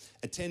to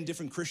attend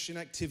different Christian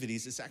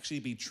activities. It's actually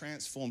be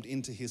transformed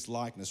into his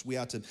likeness. We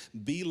are to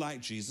be like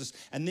Jesus.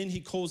 And then he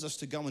calls us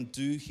to go and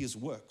do his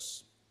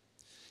works.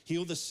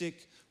 Heal the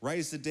sick,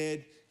 raise the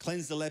dead,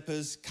 cleanse the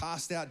lepers,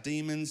 cast out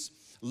demons,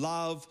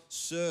 love,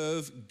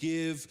 serve,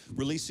 give,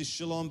 release his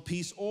shalom,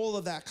 peace, all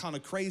of that kind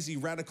of crazy,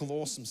 radical,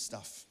 awesome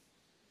stuff.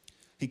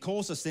 He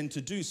calls us then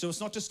to do. So it's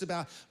not just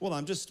about, well,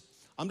 I'm just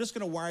going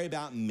to worry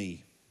about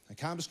me.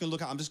 Okay, I'm just going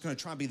to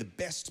try and be the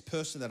best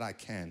person that I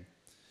can.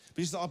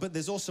 But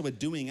there's also a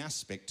doing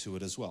aspect to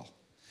it as well.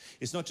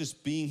 It's not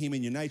just being him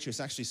in your nature, it's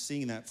actually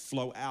seeing that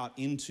flow out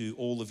into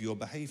all of your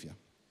behavior.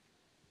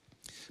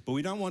 But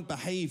we don't want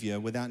behavior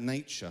without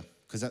nature,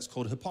 because that's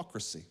called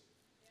hypocrisy.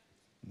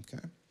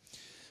 Okay?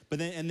 But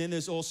then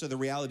there's also the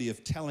reality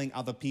of telling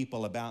other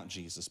people about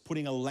Jesus,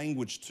 putting a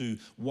language to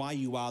why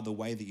you are the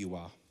way that you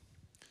are.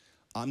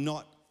 I'm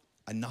not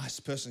a nice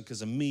person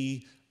because of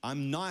me.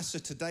 I'm nicer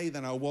today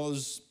than I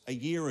was a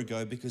year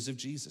ago because of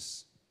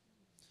Jesus.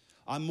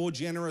 I'm more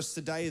generous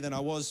today than I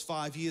was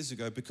 5 years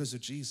ago because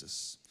of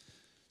Jesus.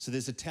 So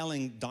there's a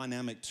telling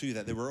dynamic to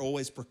that we're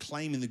always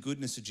proclaiming the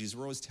goodness of Jesus.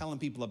 We're always telling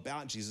people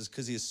about Jesus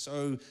because he is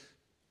so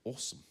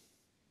awesome.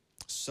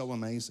 So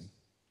amazing.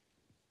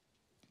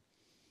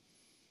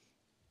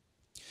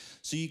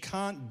 So you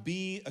can't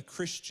be a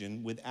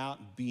Christian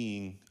without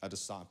being a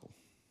disciple.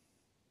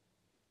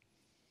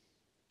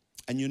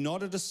 And you're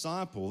not a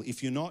disciple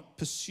if you're not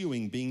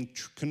pursuing being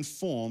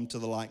conformed to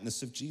the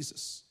likeness of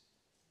Jesus.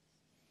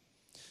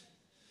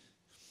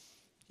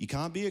 You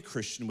can't be a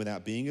Christian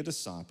without being a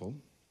disciple,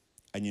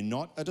 and you're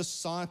not a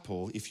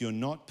disciple if you're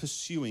not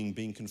pursuing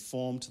being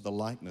conformed to the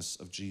likeness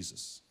of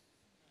Jesus.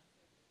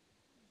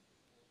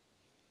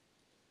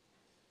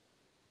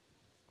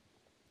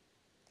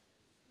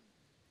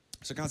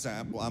 So I can't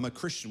say, well, I'm a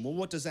Christian. Well,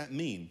 what does that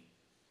mean?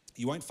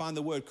 You won't find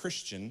the word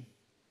Christian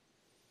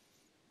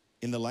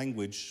in the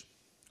language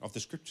of the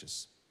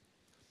scriptures.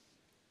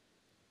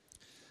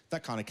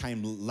 That kind of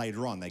came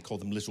later on. They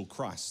called them little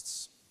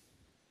Christs.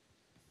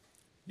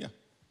 Yeah,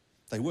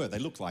 they were. They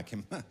looked like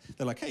him.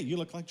 They're like, hey, you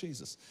look like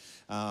Jesus.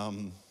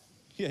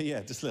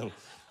 Just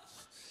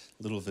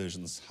little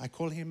versions. I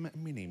call him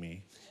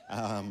Mini-Me.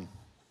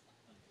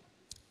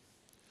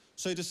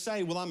 So to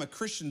say, well, I'm a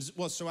Christian,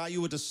 well, so are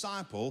you a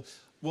disciple?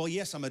 Well,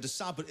 yes, I'm a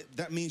disciple.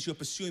 That means you're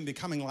pursuing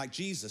becoming like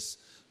Jesus.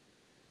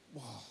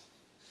 Wow.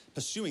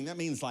 Pursuing, that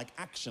means like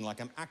action,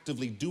 like I'm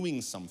actively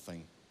doing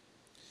something.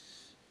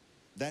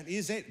 That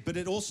is it. But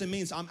it also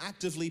means I'm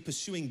actively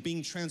pursuing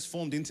being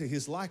transformed into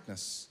his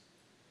likeness.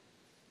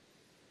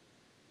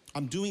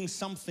 I'm doing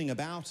something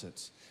about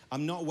it.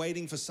 I'm not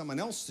waiting for someone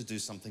else to do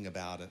something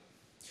about it.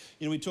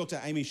 You know, we talked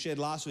to Amy shared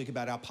last week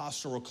about our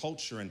pastoral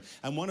culture,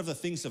 and one of the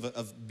things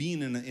of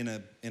being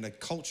in a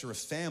culture of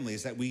family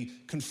is that we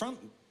confront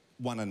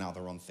one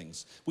another on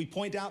things. We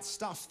point out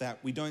stuff that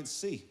we don't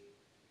see.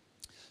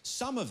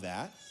 Some of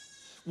that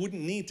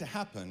wouldn't need to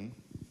happen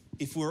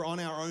if we're on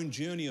our own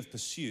journey of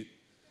pursuit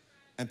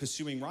and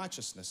pursuing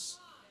righteousness.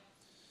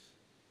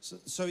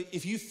 So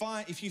if you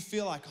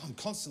feel like, oh, I'm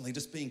constantly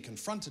just being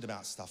confronted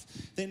about stuff,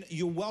 then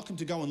you're welcome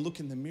to go and look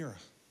in the mirror.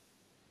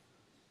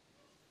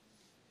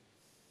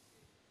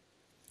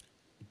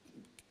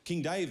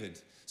 King David,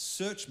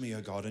 search me,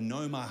 O God, and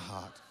know my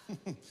heart.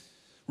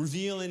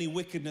 Reveal any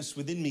wickedness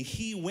within me.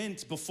 He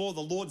went before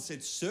the Lord and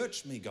said,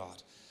 search me,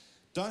 God.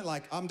 Don't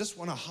just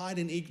want to hide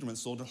in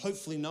ignorance, Lord, and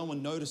hopefully no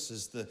one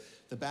notices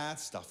the bad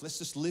stuff. Let's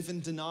just live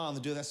in denial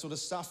and do that sort of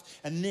stuff.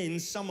 And then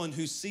someone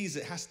who sees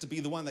it has to be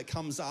the one that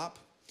comes up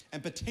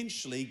and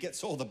potentially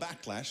gets all the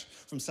backlash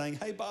from saying,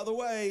 hey, by the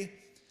way,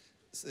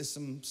 there's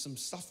some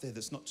stuff there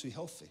that's not too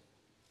healthy.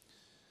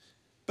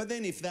 But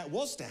then if that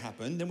was to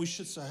happen, then we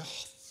should say,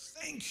 oh,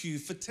 thank you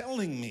for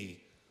telling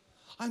me.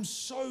 I'm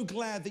so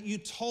glad that you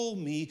told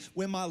me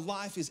when my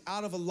life is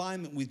out of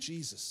alignment with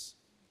Jesus.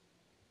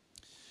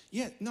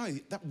 Yeah, no,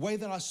 that way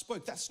that I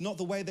spoke, that's not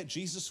the way that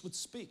Jesus would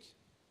speak.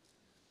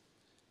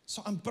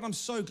 But I'm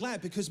so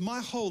glad because my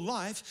whole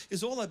life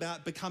is all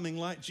about becoming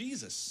like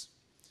Jesus.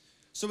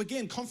 So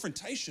again,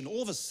 confrontation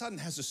all of a sudden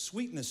has a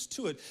sweetness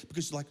to it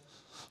because you're like,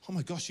 oh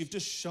my gosh, you've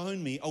just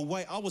shown me a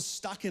way. I was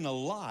stuck in a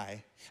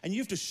lie and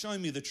you've just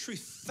shown me the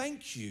truth.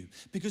 Thank you,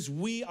 because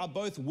we are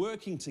both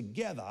working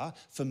together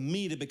for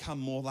me to become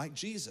more like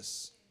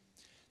Jesus.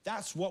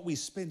 That's what we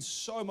spend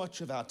so much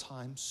of our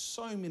time,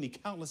 so many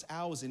countless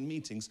hours in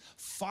meetings,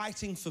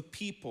 fighting for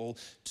people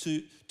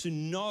to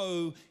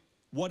know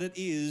what it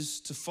is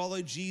to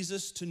follow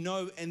Jesus, to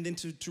know, and then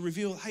to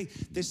reveal, hey,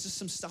 there's just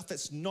some stuff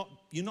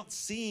you're not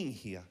seeing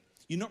here.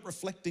 You're not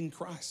reflecting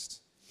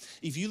Christ.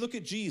 If you look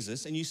at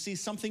Jesus and you see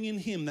something in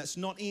him that's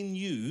not in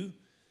you,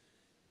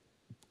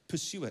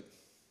 pursue it.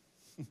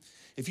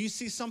 If you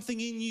see something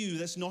in you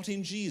that's not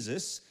in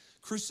Jesus,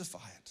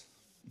 crucify it.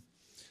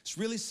 It's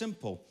really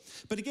simple.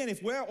 But again,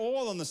 if we're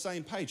all on the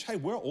same page, hey,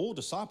 we're all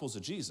disciples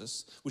of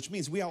Jesus, which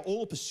means we are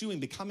all pursuing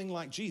becoming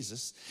like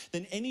Jesus,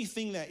 then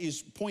anything that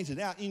is pointed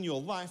out in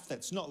your life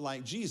that's not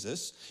like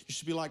Jesus, you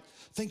should be like,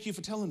 thank you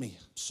for telling me.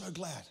 I'm so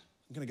glad.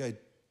 I'm going to go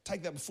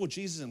take that before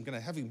Jesus. I'm going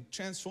to have him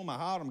transform my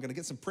heart. I'm going to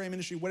get some prayer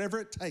ministry, whatever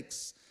it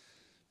takes,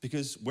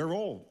 because we're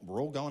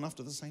all going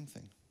after the same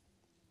thing.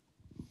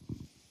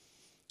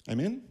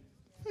 Amen?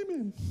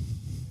 Amen.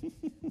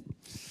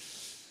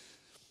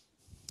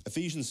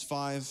 Ephesians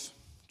 5,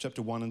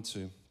 chapter 1 and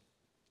 2,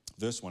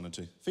 verse 1 and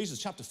 2. Ephesians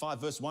chapter 5,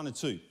 verse 1 and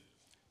 2.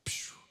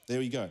 There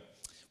we go.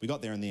 We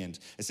got there in the end.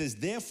 It says,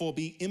 therefore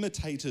be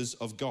imitators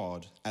of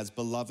God as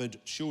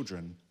beloved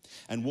children,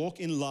 and walk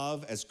in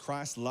love as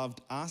Christ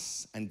loved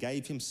us and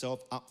gave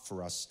himself up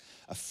for us,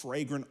 a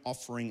fragrant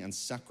offering and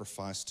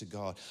sacrifice to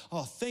God.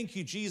 Oh, thank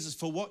you, Jesus,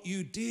 for what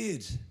you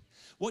did.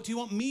 What do you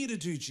want me to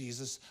do,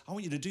 Jesus? I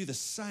want you to do the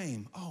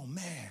same. Oh,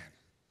 man.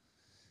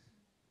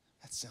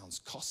 That sounds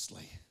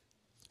costly.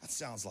 That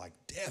sounds like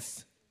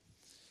death.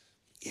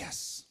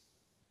 Yes.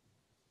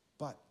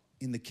 But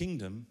in the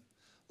kingdom,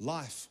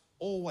 life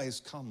always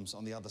comes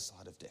on the other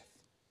side of death.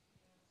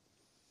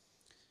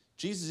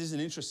 Jesus isn't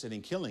interested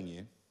in killing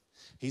you.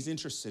 He's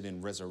interested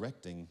in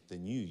resurrecting the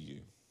new you,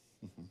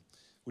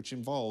 which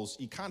involves,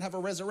 you can't have a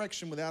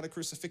resurrection without a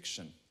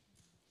crucifixion.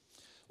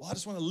 Well, I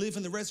just want to live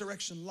in the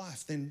resurrection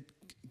life. Then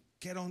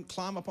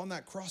climb up on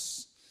that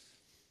cross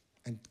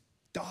and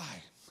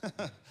die.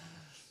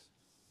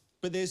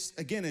 But there's,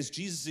 again, as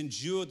Jesus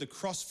endured the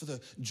cross for the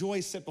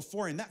joy set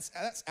before him, that's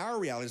our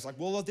reality. It's like,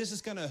 well, Lord, this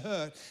is going to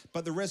hurt,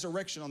 but the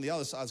resurrection on the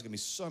other side is going to be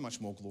so much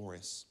more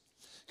glorious.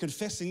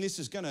 Confessing this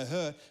is going to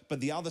hurt, but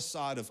the other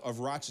side of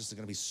righteousness is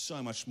going to be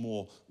so much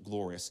more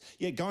glorious.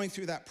 Yeah, going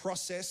through that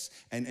process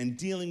and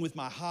dealing with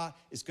my heart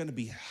is going to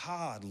be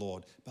hard,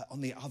 Lord, but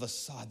on the other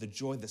side, the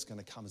joy that's going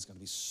to come is going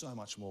to be so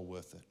much more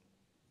worth it.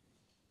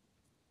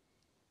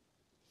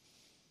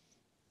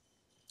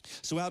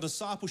 So our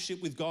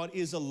discipleship with God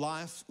is a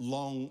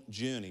lifelong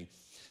journey.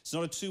 It's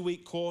not a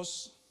 2-week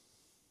course.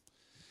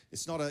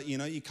 It's not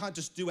you can't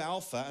just do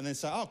Alpha and then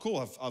say, oh,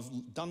 cool,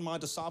 I've done my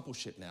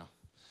discipleship now.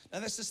 Now,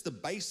 that's just the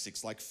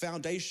basics, like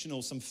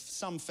foundational,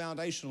 some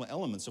foundational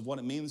elements of what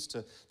it means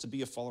to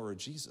be a follower of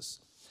Jesus.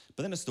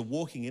 But then it's the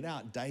walking it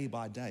out day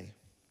by day.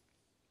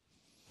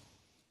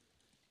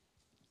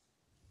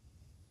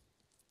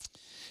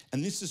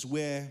 And this is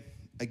where,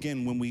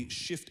 again, when we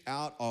shift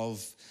out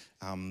of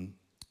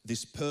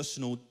this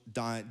personal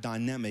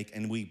dynamic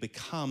and we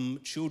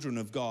become children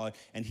of God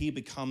and he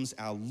becomes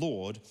our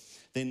Lord,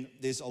 then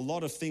there's a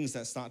lot of things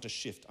that start to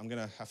shift. I'm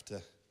going to have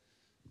to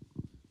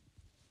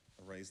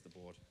erase the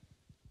board.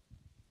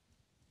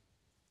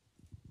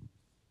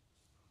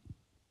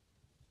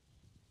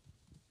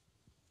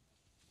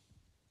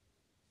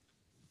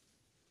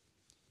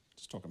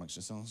 Just talk amongst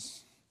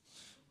yourselves.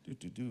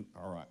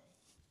 All right.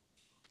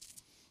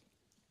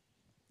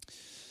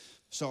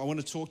 So I want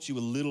to talk to you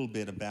a little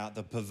bit about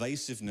the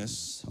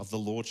pervasiveness of the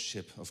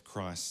lordship of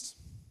Christ.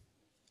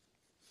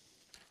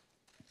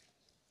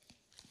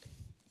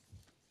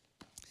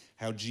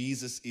 How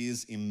Jesus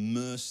is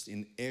immersed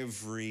in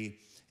every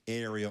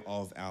area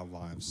of our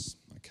lives,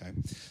 okay?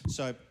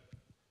 So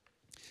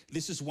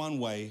this is one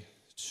way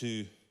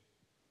to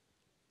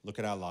look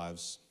at our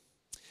lives,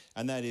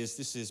 and that is,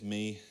 this is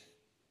me.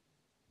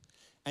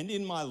 And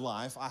in my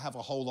life, I have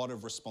a whole lot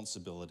of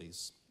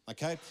responsibilities,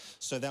 okay?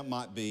 So that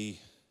might be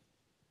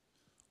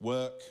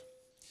work,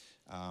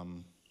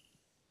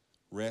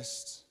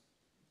 rest,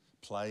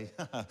 play,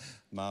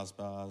 Mars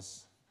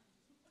bars.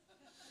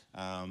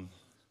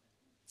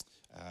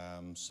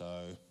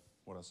 So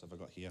what else have I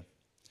got here?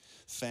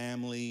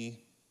 Family.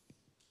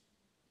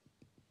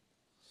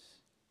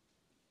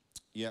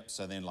 Yep,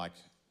 so then like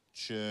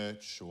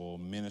church or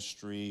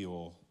ministry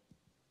or,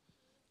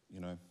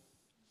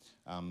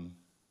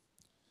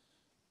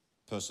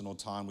 personal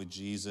time with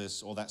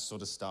Jesus, all that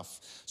sort of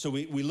stuff. So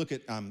we look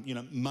at,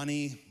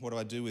 money, what do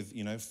I do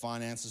with,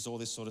 finances, all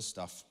this sort of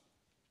stuff.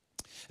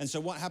 And so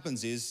what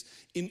happens is,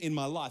 in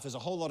my life, there's a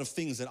whole lot of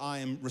things that I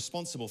am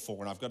responsible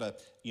for, and I've got to,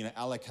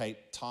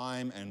 allocate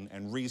time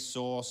and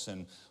resource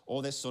and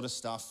all this sort of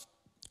stuff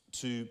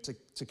to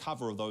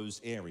cover those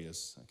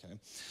areas, okay?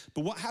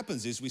 But what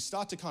happens is we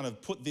start to kind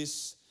of put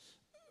this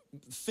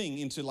thing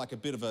into like a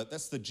bit of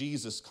that's the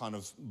Jesus kind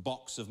of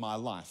box of my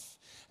life.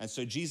 And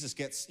so Jesus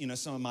gets,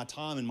 some of my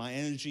time and my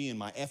energy and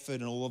my effort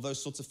and all of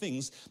those sorts of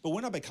things. But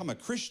when I become a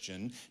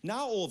Christian,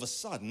 now all of a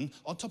sudden,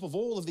 on top of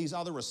all of these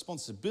other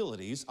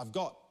responsibilities, I've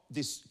got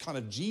this kind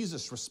of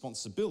Jesus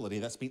responsibility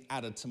that's been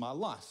added to my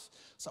life.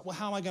 It's like, well,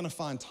 how am I going to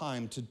find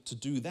time to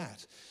do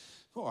that?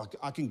 Well,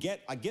 I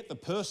get the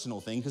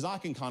personal thing because I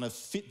can kind of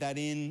fit that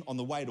in on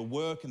the way to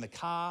work in the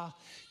car.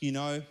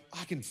 I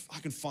can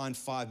find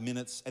 5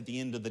 minutes at the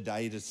end of the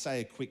day to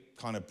say a quick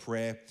kind of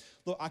prayer.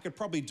 Look, I could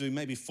probably do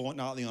maybe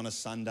fortnightly on a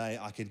Sunday.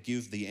 I could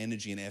give the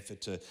energy and effort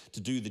to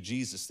do the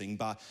Jesus thing,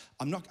 but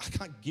I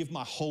can't give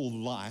my whole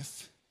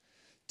life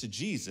to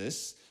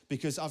Jesus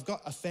because I've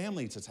got a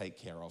family to take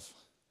care of.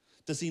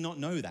 Does he not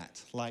know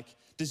that?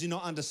 Does he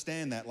not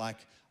understand that?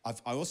 I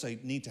also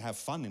need to have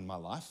fun in my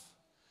life.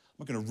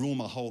 I'm not going to rule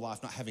my whole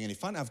life not having any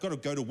fun. I've got to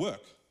go to work,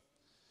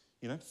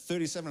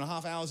 37 and a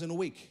half hours in a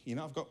week.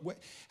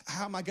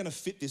 How am I going to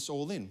fit this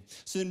all in?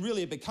 So then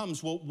really it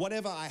becomes, well,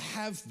 whatever I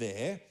have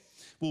there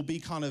will be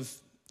kind of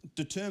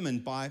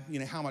determined by,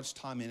 how much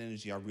time and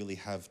energy I really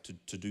have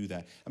to do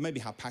that. And maybe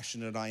how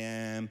passionate I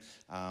am,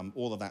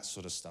 all of that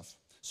sort of stuff.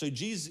 So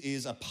Jesus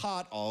is a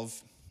part of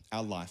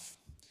our life.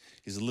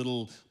 He's a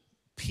little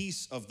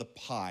piece of the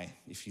pie,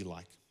 if you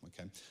like.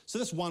 Okay, so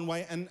that's one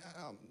way, and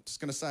I'm just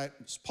going to say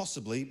it,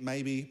 possibly,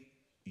 maybe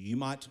you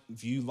might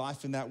view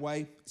life in that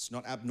way. It's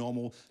not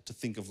abnormal to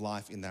think of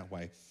life in that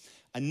way.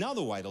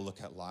 Another way to look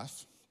at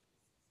life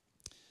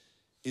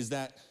is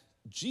that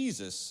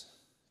Jesus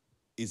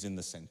is in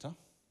the center,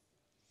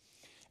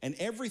 and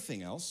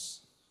everything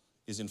else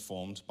is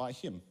informed by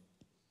him.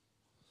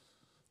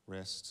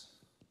 Rest,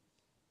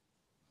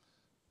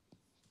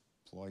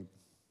 employ,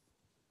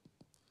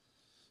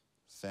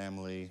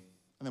 family,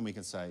 and then we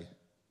can say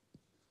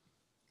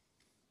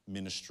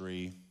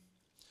ministry,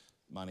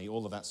 money,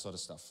 all of that sort of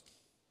stuff.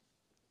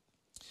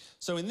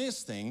 So in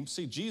this thing,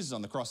 see Jesus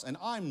on the cross, and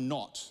I'm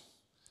not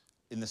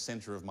in the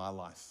center of my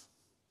life.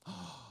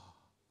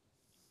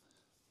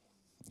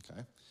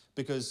 Okay?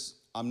 Because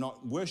I'm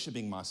not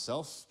worshiping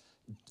myself,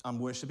 I'm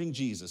worshiping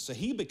Jesus. So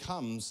he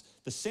becomes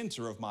the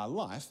center of my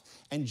life,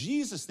 and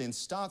Jesus then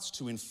starts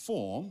to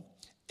inform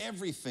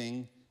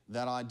everything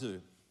that I do.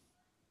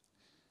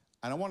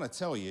 And I want to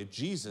tell you,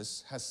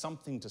 Jesus has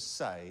something to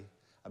say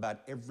about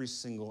every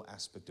single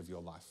aspect of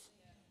your life.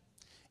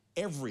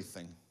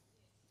 Everything.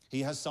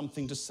 He has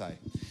something to say.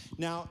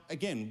 Now,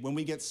 again, when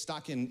we get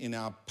stuck in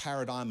our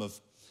paradigm of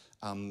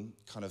kind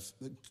of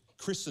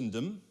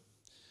Christendom,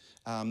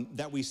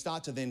 that we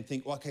start to then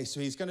think, well, okay, so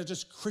he's going to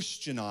just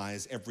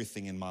Christianize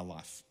everything in my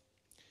life.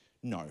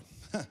 No,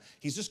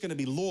 he's just going to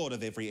be Lord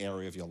of every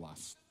area of your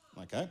life.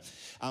 Okay,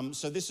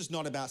 so this is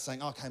not about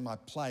saying, okay, my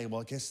play,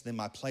 well, I guess then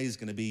my play is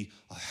going to be,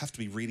 I have to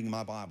be reading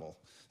my Bible.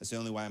 That's the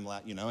only way I'm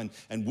allowed,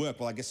 and work.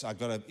 Well, I guess I've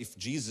got to, if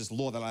Jesus is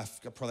Lord, then I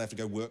probably have to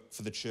go work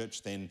for the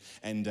church then.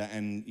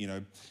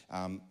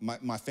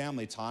 My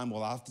family time,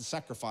 well, I have to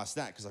sacrifice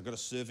that because I've got to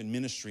serve in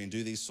ministry and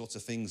do these sorts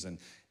of things. And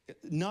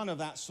none of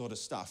that sort of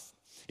stuff.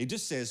 It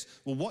just says,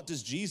 well, what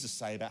does Jesus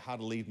say about how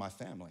to lead my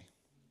family?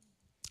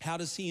 How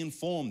does he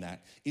inform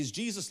that? Is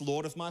Jesus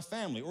Lord of my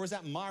family, or is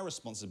that my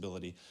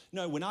responsibility?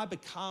 No, when I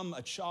become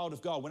a child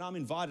of God, when I'm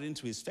invited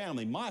into his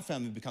family, my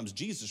family becomes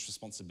Jesus'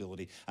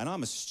 responsibility, and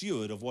I'm a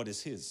steward of what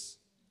is his,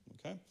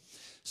 okay?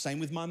 Same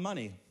with my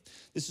money.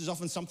 This is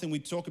often something we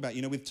talk about,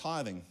 with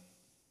tithing.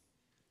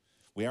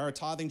 We are a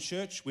tithing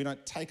church. We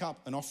don't take up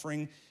an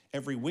offering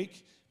every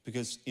week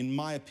because, in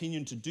my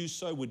opinion, to do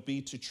so would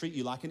be to treat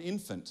you like an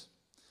infant.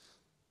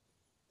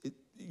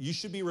 You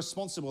should be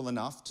responsible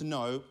enough to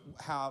know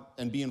how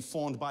and be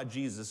informed by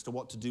Jesus to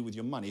what to do with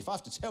your money. If I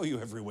have to tell you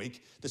every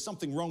week, there's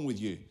something wrong with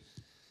you.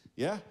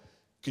 Yeah?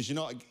 Because you're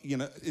not,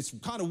 it's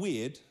kind of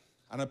weird,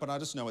 but I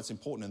just know it's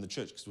important in the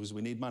church because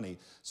we need money.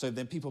 So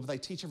then they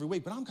teach every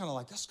week, but I'm kind of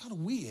like, that's kind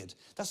of weird.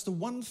 That's the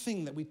one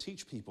thing that we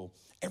teach people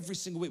every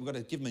single week. We've got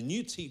to give them a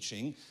new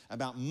teaching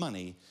about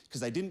money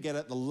because they didn't get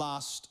it the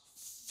last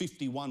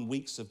 51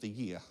 weeks of the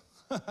year.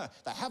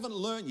 They haven't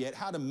learned yet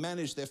how to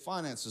manage their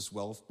finances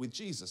well with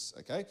Jesus,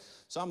 okay?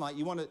 So I'm like,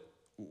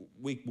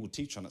 we will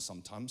teach on it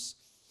sometimes,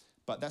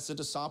 but that's a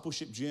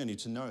discipleship journey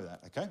to know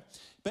that, okay?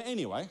 But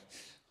anyway,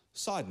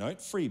 side note,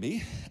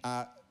 freebie,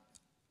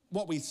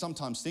 what we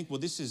sometimes think, well,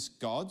 this is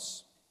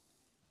God's,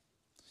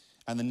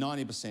 and the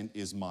 90%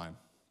 is mine,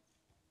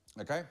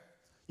 okay?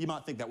 You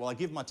might think that, well, I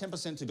give my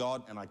 10% to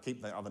God and I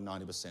keep the other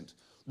 90%.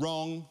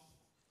 Wrong.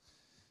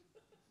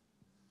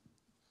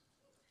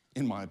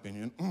 In my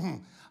opinion,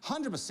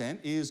 100%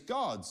 is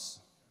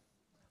God's.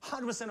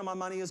 100% of my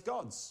money is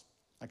God's,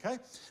 okay?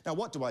 Now,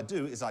 what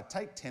do? Is I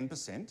take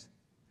 10%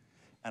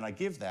 and I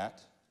give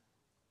that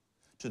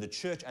to the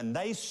church, and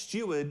they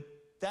steward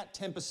that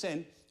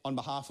 10% on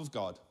behalf of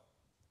God.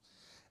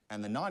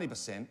 And the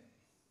 90%,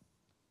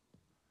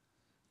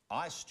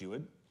 I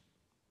steward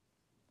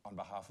on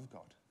behalf of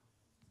God.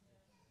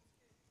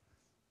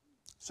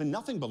 So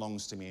nothing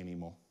belongs to me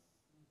anymore.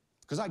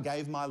 Because I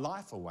gave my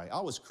life away.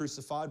 I was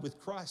crucified with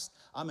Christ.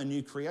 I'm a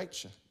new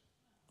creature.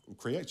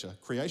 Creation? Creature,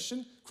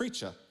 creation.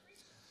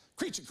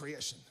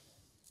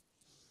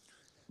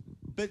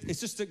 But it's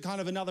just a kind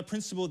of another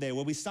principle there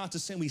where we start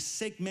to we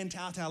segment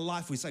out our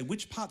life. We say,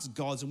 which part's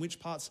God's and which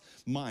part's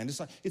mine? It's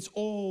like, it's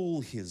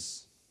all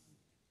his.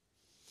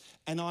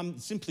 And I'm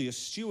simply a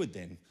steward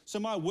then. So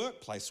my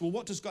workplace, well,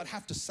 what does God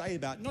have to say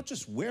about not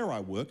just where I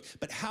work,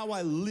 but how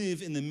I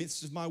live in the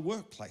midst of my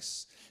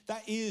workplace?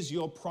 That is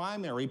your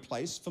primary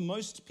place for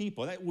most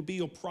people. That would be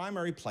your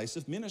primary place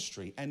of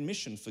ministry and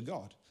mission for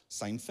God.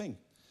 Same thing.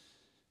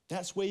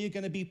 That's where you're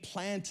going to be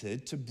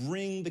planted to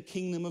bring the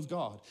kingdom of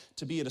God,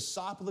 to be a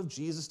disciple of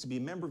Jesus, to be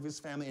a member of his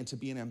family, and to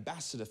be an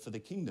ambassador for the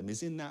kingdom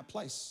is in that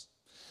place.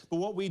 But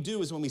what we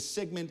do is when we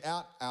segment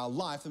out our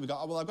life and we go,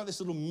 oh, well, I've got this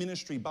little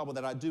ministry bubble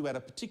that I do at a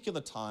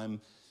particular time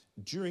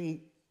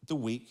during the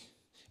week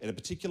at a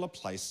particular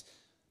place,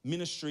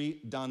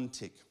 ministry done,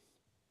 tick.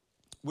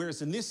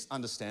 Whereas in this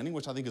understanding,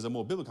 which I think is a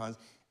more biblical one,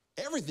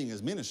 everything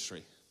is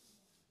ministry.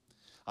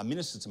 I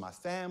minister to my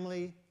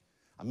family,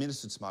 I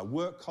minister to my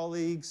work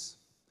colleagues,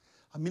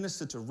 I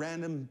minister to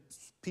random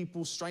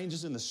people,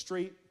 strangers in the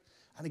street.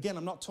 And again,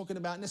 I'm not talking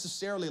about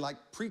necessarily like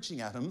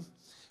preaching at them.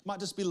 It might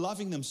just be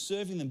loving them,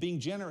 serving them, being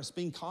generous,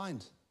 being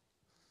kind.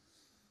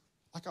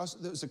 Like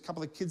there was a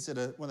couple of kids at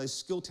one of those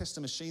skill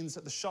tester machines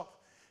at the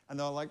shop, and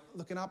they were like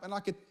looking up, and I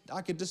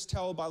could just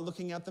tell by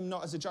looking at them,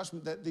 not as a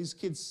judgment, that these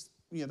kids,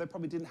 they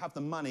probably didn't have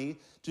the money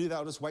to do that.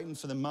 They were just waiting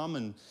for the mum.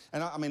 And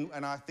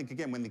I think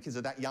again, when the kids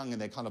are that young and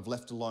they're kind of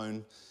left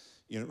alone,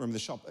 remember the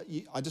shop.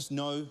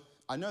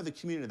 I know the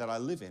community that I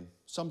live in.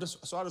 So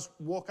I just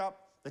walk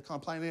up, they're kind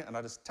of playing it, and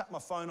I just tap my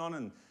phone on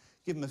and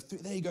give them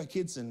there you go,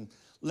 kids, and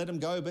let them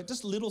go. But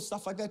just little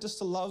stuff like that, just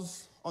to love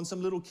on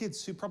some little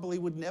kids who probably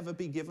would never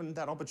be given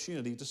that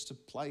opportunity just to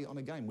play on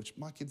a game, which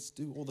my kids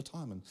do all the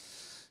time. And,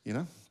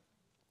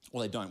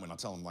 well, they don't when I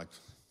tell them, like,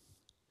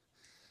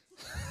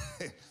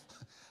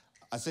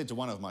 I said to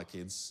one of my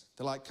kids,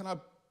 they're like, can I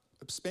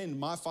spend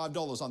my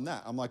 $5 on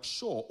that? I'm like,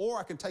 sure. Or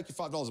I can take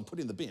your $5 and put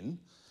it in the bin,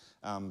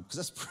 because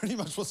that's pretty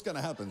much what's going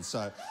to happen.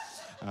 So,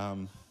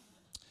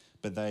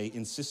 but they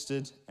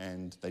insisted,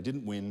 and they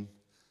didn't win,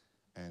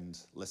 and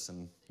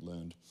lesson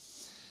learned.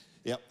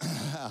 Yep.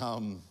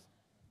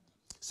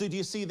 So do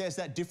you see there's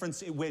that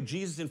difference where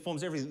Jesus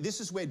informs everything? This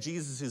is where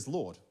Jesus is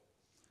Lord.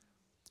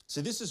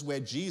 So this is where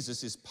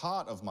Jesus is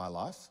part of my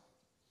life,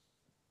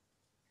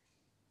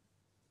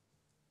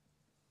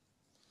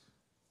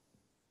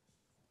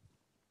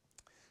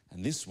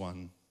 And this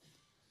one,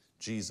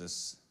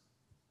 Jesus,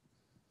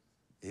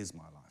 is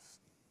my life.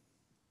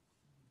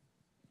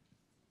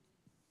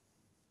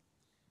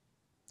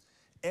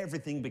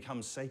 Everything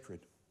becomes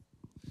sacred.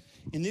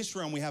 In this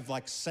realm, we have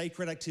like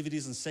sacred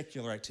activities and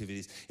secular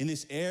activities. In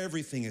this,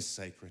 everything is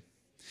sacred.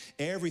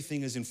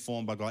 Everything is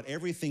informed by God.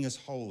 Everything is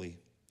holy.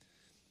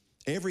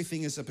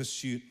 Everything is a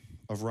pursuit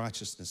of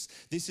righteousness.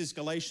 This is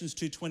Galatians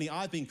 2:20.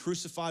 I've been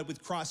crucified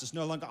with Christ. It's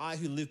no longer I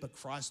who live, but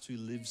Christ who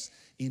lives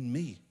in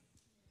me.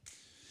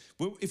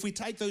 Well, if we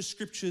take those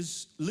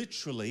scriptures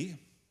literally,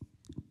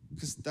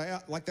 because they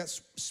are like that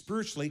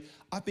spiritually,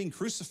 I've been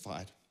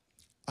crucified.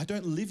 I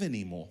don't live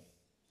anymore.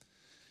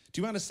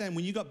 Do you understand?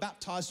 When you got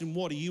baptized in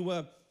water, you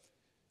were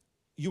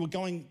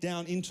going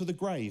down into the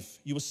grave.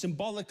 You were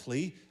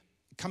symbolically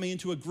coming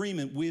into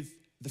agreement with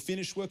the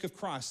finished work of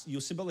Christ.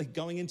 You're symbolically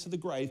going into the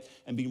grave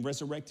and being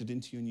resurrected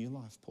into your new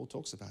life. Paul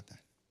talks about that.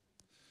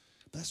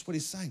 But that's what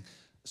he's saying.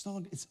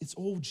 It's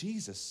all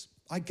Jesus.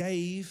 I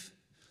gave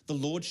the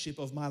lordship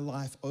of my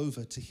life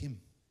over to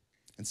him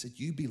and said,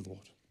 you be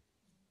Lord.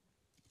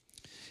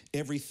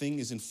 Everything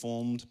is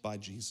informed by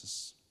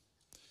Jesus.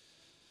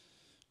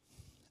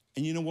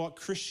 And you know what?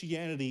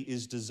 Christianity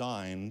is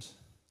designed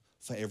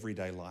for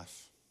everyday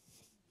life.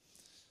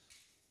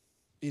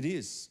 It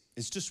is.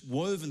 It's just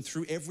woven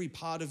through every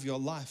part of your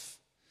life.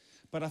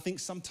 But I think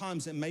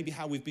sometimes it may be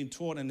how we've been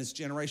taught, and as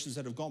generations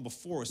that have gone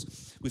before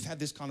us, we've had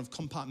this kind of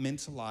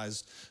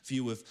compartmentalized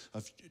view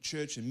of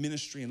church and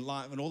ministry and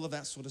life and all of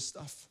that sort of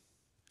stuff.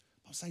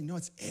 I'm saying, no,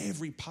 it's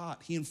every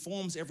part. He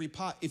informs every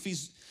part. If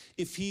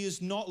he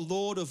is not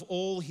Lord of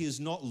all, he is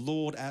not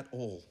Lord at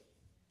all.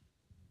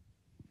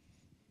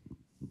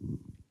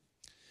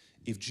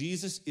 If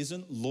Jesus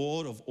isn't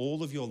Lord of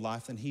all of your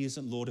life, then he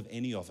isn't Lord of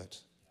any of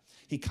it.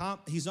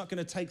 He's not going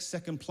to take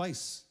second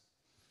place.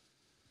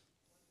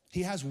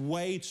 He has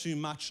way too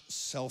much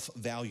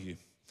self-value.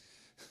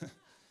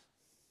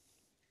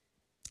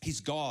 He's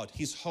God,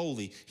 he's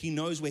holy, he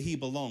knows where he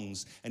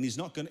belongs, and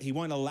he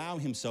won't allow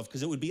himself,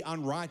 because it would be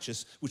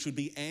unrighteous, which would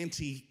be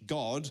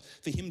anti-God,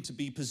 for him to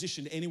be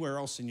positioned anywhere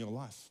else in your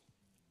life.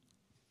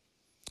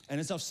 And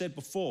as I've said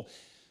before,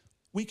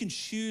 we can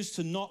choose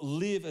to not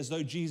live as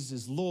though Jesus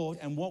is Lord,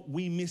 and what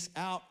we miss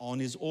out on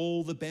is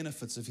all the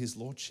benefits of his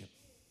lordship.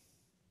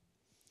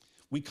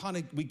 We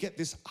get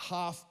this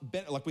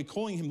like we're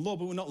calling him Lord,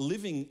 but we're not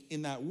living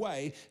in that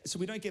way, so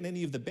we don't get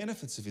any of the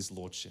benefits of his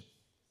lordship.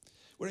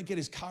 We don't get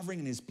his covering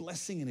and his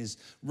blessing and his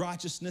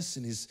righteousness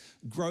and his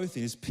growth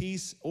and his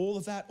peace, all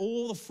of that.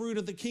 All the fruit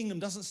of the kingdom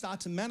doesn't start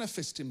to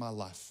manifest in my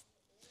life.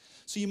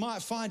 So you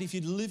might find if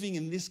you're living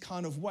in this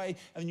kind of way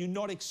and you're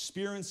not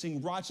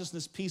experiencing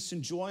righteousness, peace,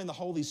 and joy in the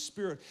Holy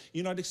Spirit,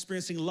 you're not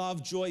experiencing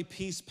love, joy,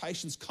 peace,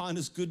 patience,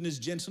 kindness, goodness,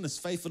 gentleness,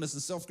 faithfulness,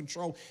 and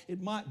self-control,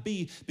 it might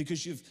be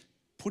because you've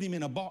put him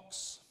in a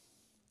box.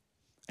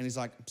 And he's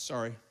like,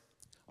 sorry,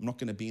 I'm not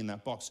going to be in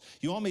that box.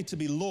 You want me to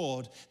be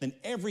Lord, then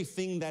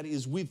everything that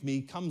is with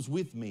me comes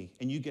with me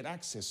and you get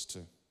access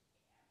to.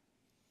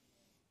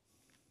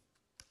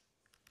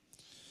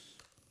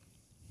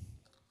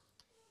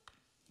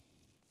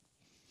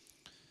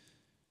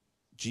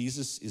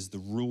 Jesus is the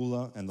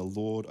ruler and the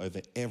Lord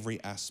over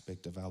every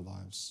aspect of our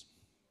lives.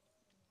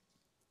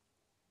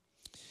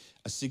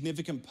 A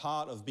significant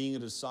part of being a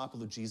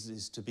disciple of Jesus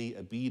is to be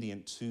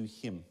obedient to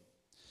him.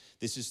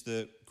 This is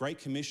the Great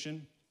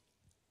Commission.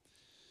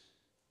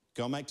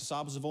 Go and make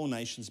disciples of all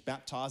nations,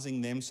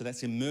 baptizing them. So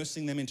that's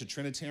immersing them into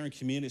Trinitarian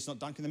community. It's not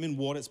dunking them in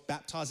water. It's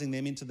baptizing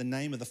them into the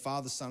name of the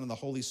Father, Son, and the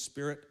Holy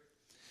Spirit.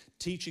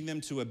 Teaching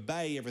them to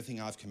obey everything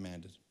I've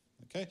commanded.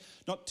 Okay?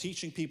 Not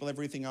teaching people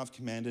everything I've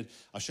commanded.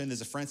 I've shown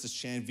there's a Francis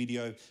Chan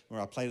video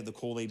where I played at the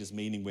Core Leaders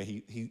meeting where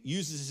he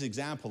uses this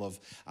example of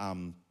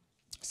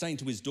saying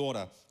to his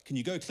daughter, can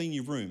you go clean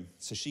your room?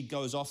 So she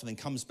goes off and then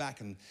comes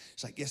back and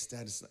she's like, yes,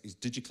 Dad.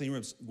 Did you clean your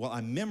room? Well,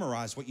 I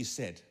memorized what you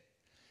said.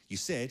 You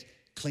said,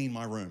 clean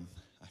my room.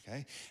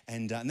 Okay?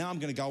 And now I'm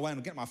going to go away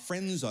and get my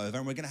friends over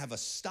and we're going to have a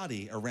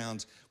study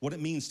around what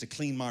it means to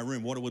clean my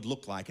room, what it would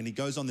look like. And he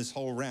goes on this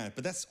whole rant.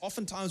 But that's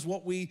oftentimes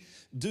what we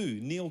do.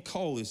 Neil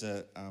Cole is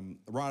a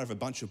writer of a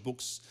bunch of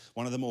books,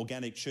 one of them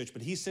Organic Church.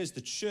 But he says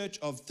the church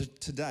of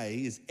today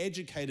is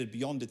educated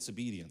beyond its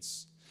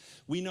obedience.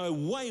 We know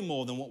way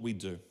more than what we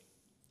do.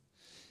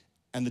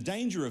 And the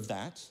danger of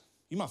that,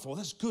 you might think, well,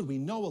 that's good, we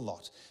know a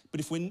lot. But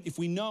if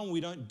we know and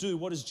we don't do,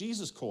 what does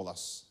Jesus call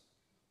us?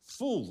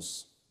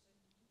 Fools.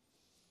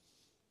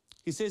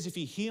 He says, if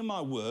you hear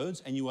my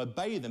words and you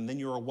obey them, then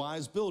you're a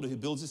wise builder who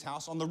builds his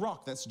house on the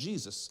rock. That's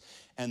Jesus.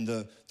 And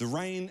the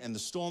rain and the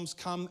storms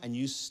come and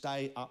you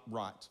stay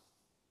upright.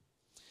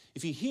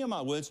 If you hear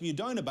my words and you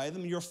don't obey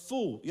them, you're a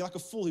fool. You're like a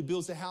fool who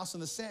builds a house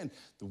on the sand.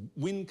 The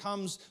wind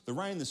comes, the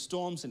rain, the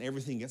storms, and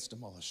everything gets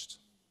demolished.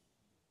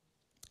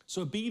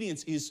 So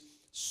obedience is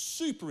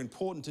super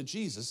important to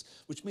Jesus,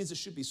 which means it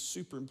should be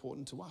super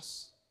important to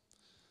us.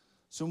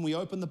 So when we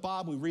open the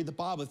Bible, we read the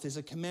Bible, if there's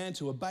a command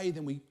to obey,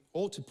 then we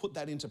ought to put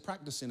that into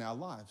practice in our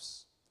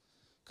lives,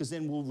 because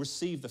then we'll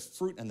receive the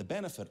fruit and the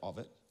benefit of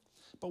it,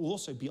 but we'll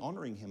also be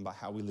honoring him by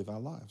how we live our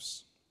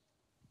lives.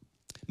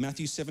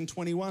 Matthew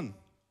 7:21.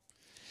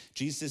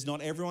 Jesus says,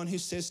 not everyone who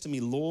says to me,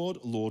 Lord,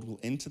 Lord, will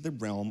enter the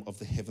realm of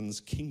the heavens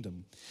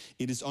kingdom.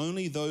 It is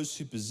only those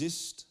who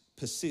persist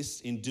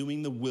in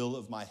doing the will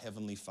of my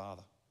heavenly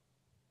Father.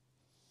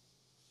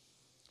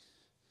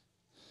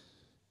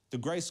 The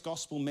grace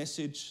gospel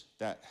message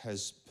that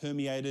has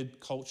permeated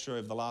culture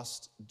over the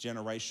last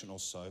generation or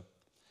so,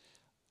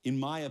 in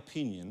my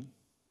opinion,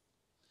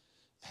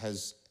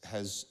 has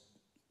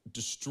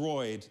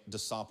destroyed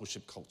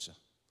discipleship culture.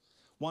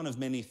 One of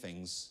many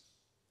things,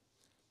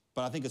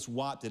 but I think it's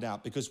wiped it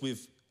out because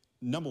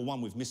number one,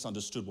 we've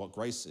misunderstood what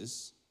grace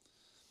is,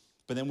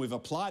 but then we've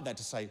applied that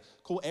to say,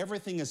 cool,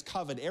 everything is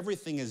covered,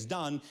 everything is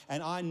done,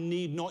 and I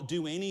need not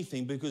do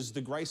anything because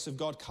the grace of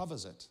God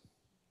covers it.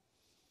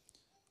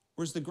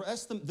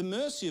 Whereas the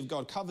mercy of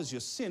God covers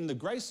your sin, the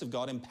grace of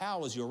God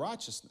empowers your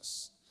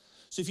righteousness.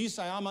 So if you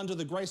say, I'm under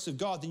the grace of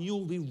God, then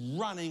you'll be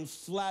running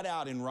flat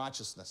out in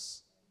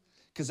righteousness.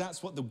 Because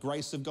that's what the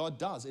grace of God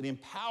does. It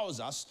empowers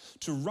us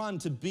to run,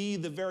 to be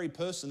the very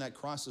person that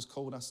Christ has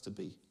called us to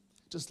be,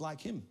 just like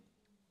him.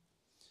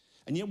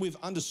 And yet we've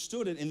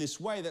understood it in this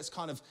way that's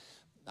kind of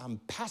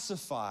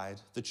pacified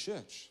the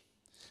church.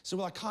 So,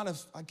 well,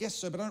 I guess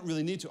so, but I don't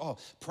really need to. Oh,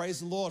 praise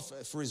the Lord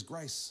for his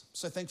grace. I'm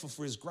so thankful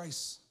for his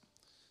grace.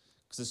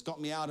 Because it's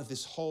got me out of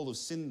this hole of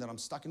sin that I'm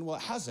stuck in. Well,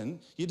 it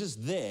hasn't. You're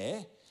just there,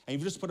 and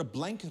you've just put a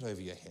blanket over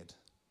your head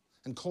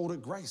and called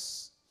it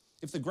grace.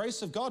 If the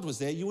grace of God was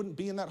there, you wouldn't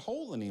be in that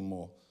hole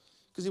anymore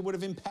because he would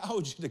have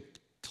empowered you to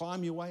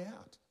climb your way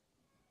out.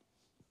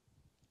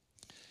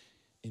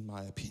 In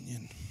my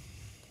opinion.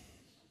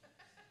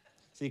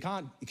 So you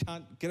can't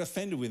get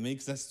offended with me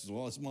because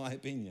it's my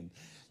opinion.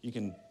 You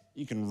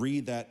can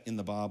read that in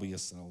the Bible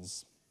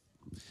yourselves.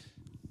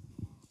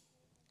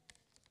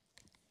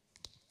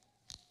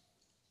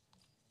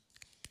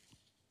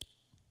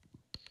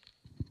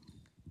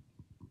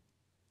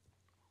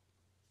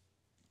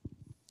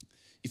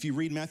 If you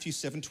read Matthew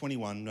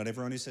 7:21, not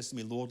everyone who says to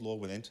me, Lord,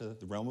 Lord, will enter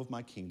the realm of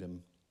my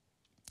kingdom.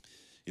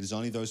 It is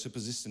only those who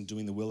persist in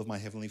doing the will of my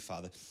heavenly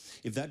Father.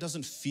 If that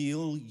doesn't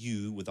fill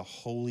you with a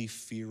holy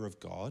fear of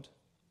God,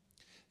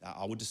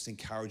 I would just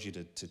encourage you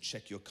to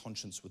check your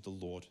conscience with the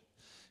Lord,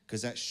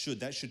 because that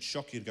should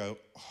shock you to go,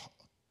 oh,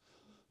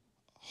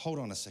 hold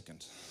on a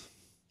second.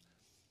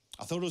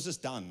 I thought it was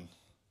just done.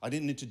 I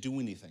didn't need to do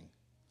anything.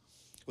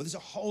 Well, there's a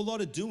whole lot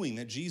of doing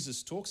that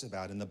Jesus talks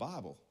about in the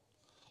Bible.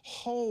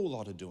 Whole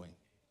lot of doing.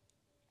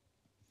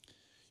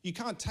 You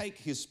can't take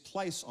his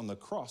place on the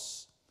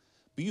cross,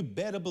 but you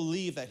better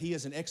believe that he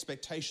has an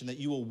expectation that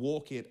you will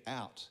walk it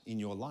out in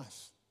your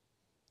life.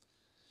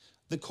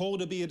 The call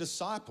to be a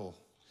disciple.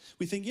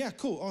 We think, yeah,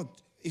 cool. Oh,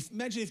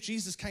 imagine if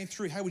Jesus came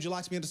through. Hey, would you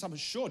like to be a disciple?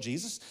 Sure,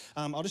 Jesus.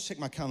 I'll just check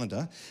my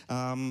calendar.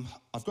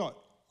 I've got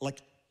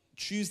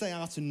Tuesday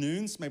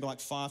afternoons, maybe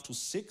 5 till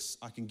 6,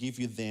 I can give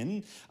you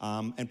then.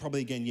 And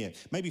probably again,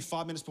 maybe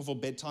 5 minutes before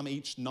bedtime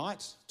each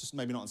night, just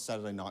maybe not on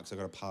Saturday night because I've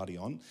got a party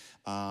on.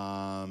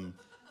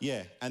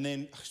 And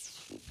then,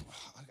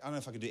 I don't know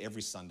if I could do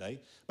every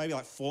Sunday, maybe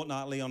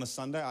fortnightly on a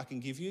Sunday I can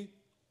give you.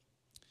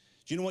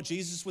 Do you know what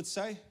Jesus would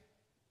say?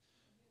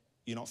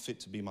 You're not fit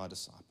to be my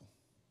disciple.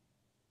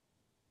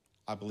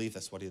 I believe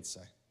that's what he'd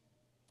say.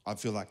 I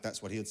feel like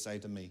that's what he would say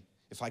to me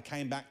if I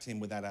came back to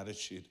him with that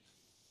attitude.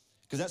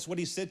 Because that's what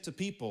he said to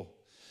people.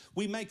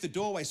 We make the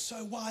doorway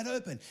so wide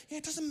open. Yeah,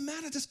 it doesn't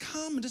matter. Just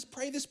come and just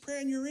pray this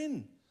prayer and you're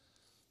in.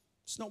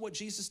 It's not what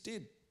Jesus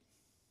did.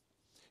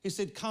 He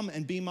said, come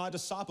and be my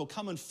disciple.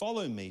 Come and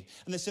follow me.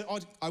 And they said, oh,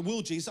 I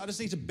will, Jesus. I just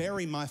need to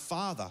bury my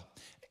father.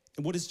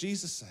 And what does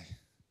Jesus say?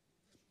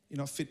 You're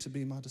not fit to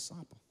be my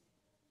disciple.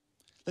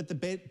 Let the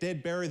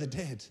dead bury the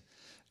dead.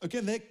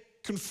 Again, they're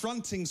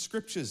confronting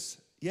scriptures.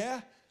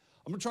 Yeah?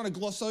 I'm not trying to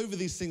gloss over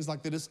these things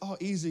like that. It's,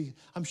 easy.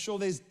 I'm sure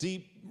there's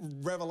deep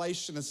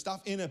revelation and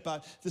stuff in it,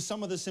 but there's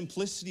some of the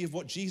simplicity of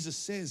what Jesus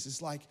says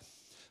is like,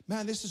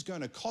 man, this is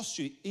going to cost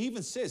you. He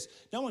even says,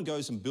 no one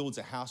goes and builds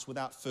a house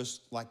without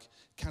first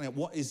counting out,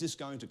 what is this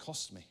going to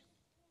cost me?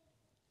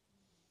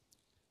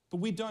 But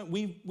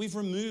we've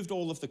removed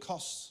all of the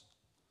costs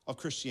of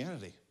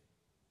Christianity.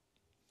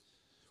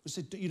 We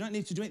said, you don't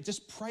need to do it.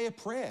 Just pray a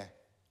prayer.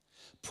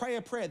 Pray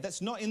a prayer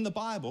that's not in the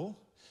Bible,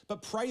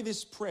 but pray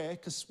this prayer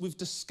because we've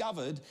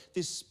discovered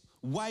this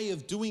way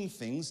of doing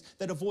things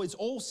that avoids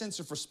all sense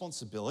of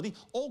responsibility,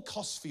 all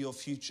costs for your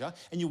future,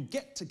 and you'll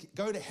get to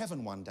go to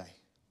heaven one day.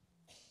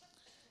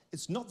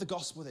 It's not the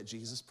gospel that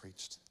Jesus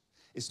preached.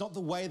 It's not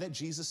the way that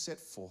Jesus set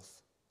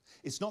forth.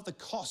 It's not the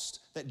cost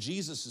that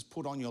Jesus has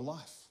put on your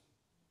life.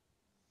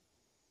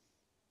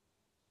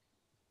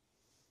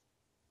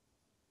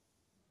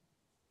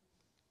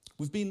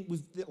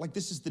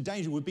 This is the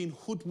danger. We've been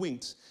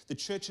hoodwinked. The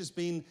church has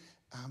been,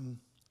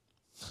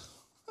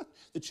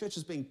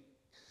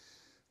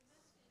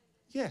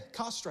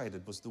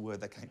 castrated was the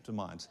word that came to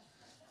mind.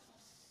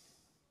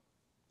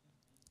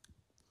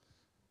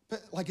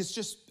 But it's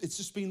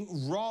just been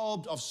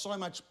robbed of so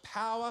much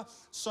power,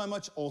 so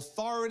much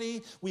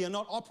authority. We are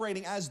not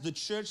operating as the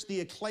church,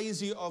 the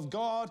ecclesia of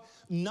God.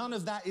 None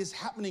of that is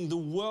happening. The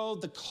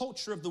world, the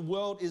culture of the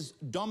world is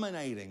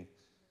dominating.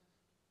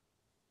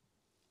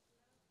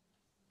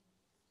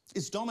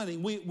 It's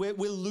dominating. We're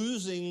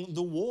losing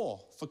the war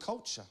for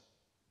culture.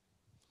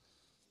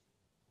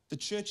 The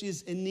church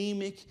is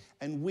anemic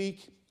and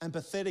weak and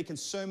pathetic in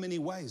so many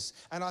ways.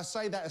 And I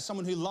say that as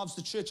someone who loves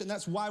the church, and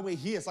that's why we're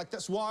here. It's like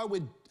that's why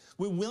we're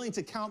willing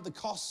to count the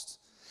cost.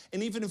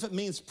 And even if it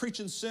means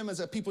preaching sermons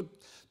that people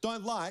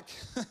don't like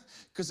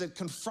because it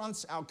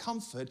confronts our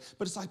comfort,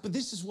 but it's like, but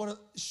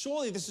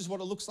surely this is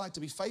what it looks like to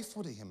be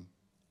faithful to him.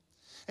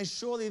 And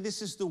surely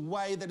this is the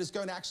way that is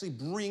going to actually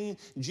bring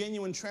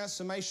genuine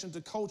transformation to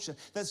culture,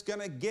 that's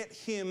going to get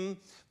him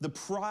the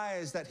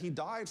prize that he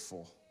died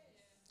for.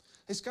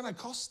 It's going to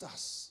cost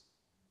us.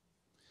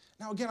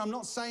 Now, again, I'm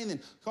not saying then,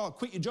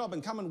 quit your job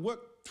and come and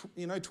work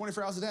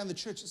 24 hours a day in the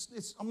church.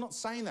 I'm not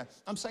saying that.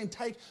 I'm saying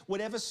take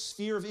whatever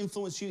sphere of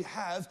influence you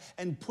have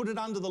and put it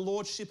under the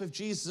lordship of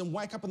Jesus and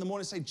wake up in the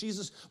morning and say,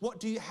 Jesus, what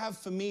do you have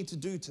for me to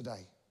do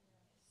today?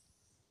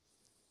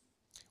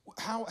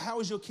 How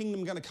is your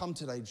kingdom going to come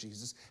today,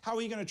 Jesus? How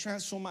are you going to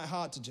transform my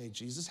heart today,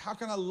 Jesus? How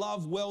can I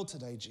love well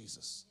today,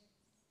 Jesus?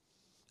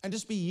 And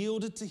just be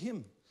yielded to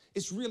him.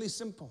 It's really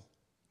simple.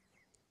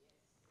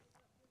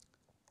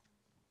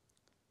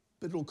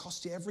 But it'll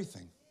cost you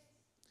everything.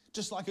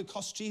 Just like it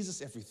cost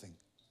Jesus everything.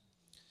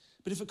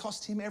 But if it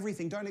cost him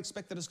everything, don't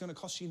expect that it's going to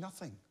cost you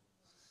nothing.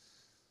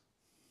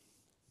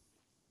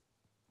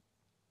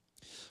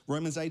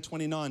 Romans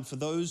 8:29, for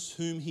those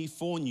whom he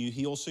foreknew,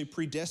 he also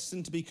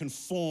predestined to be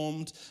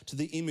conformed to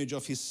the image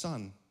of his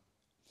Son,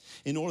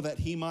 in order that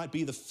he might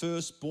be the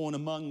firstborn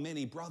among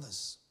many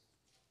brothers.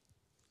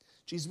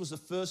 Jesus was the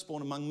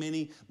firstborn among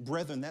many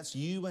brethren. That's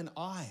you and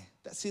I.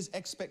 That's his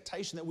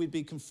expectation, that we'd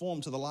be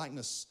conformed to the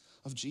likeness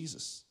of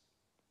Jesus.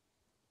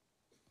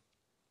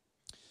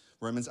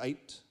 Romans 8,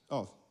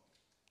 it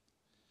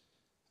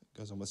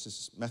goes on, what's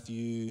this?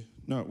 Matthew,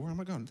 no, where am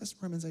I going? That's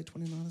Romans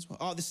 8:29 as well.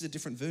 Oh, this is a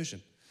different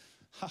version.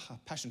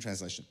 Passion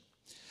Translation.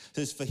 It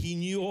says, for he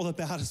knew all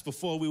about us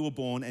before we were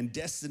born and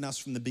destined us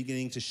from the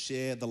beginning to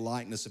share the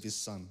likeness of his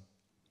Son.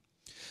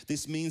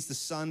 This means the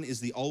Son is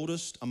the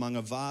oldest among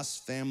a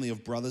vast family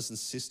of brothers and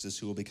sisters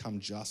who will become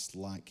just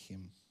like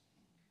him.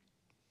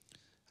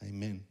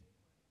 Amen.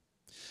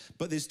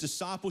 But this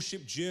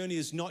discipleship journey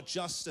is not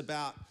just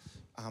about,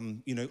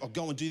 I'll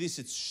go and do this.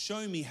 It's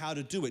show me how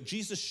to do it.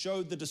 Jesus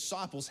showed the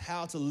disciples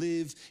how to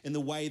live in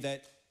the way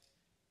that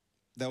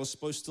they were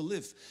supposed to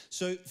live.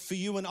 So for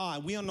you and I,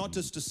 we are not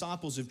just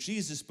disciples of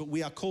Jesus, but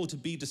we are called to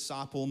be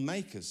disciple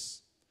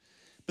makers.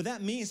 But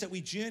that means that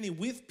we journey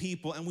with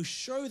people and we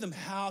show them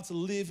how to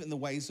live in the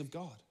ways of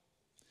God.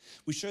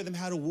 We show them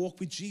how to walk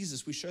with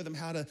Jesus. We show them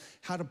how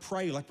to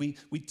pray. Like we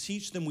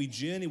teach them, we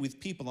journey with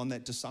people on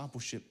that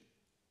discipleship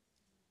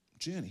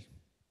journey.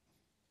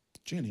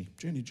 Journey.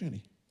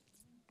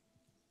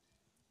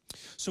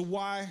 So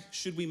why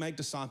should we make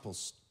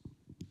disciples?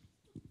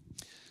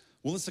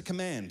 Well, it's a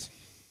command.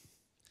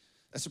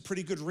 That's a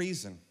pretty good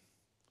reason.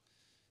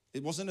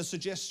 It wasn't a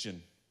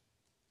suggestion.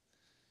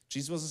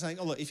 Jesus wasn't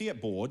saying, look, if you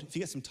get bored, if you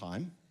get some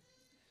time,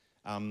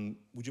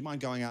 would you mind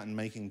going out and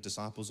making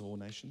disciples of all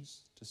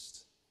nations?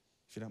 Just,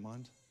 if you don't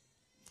mind.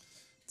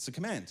 It's a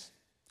command.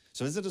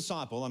 So as a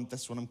disciple,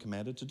 that's what I'm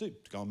commanded to do,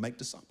 to go and make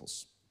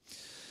disciples.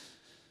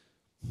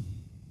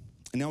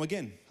 And now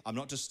again, I'm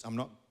not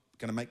going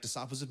to make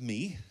disciples of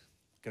me.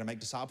 I'm going to make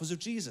disciples of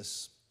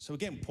Jesus. So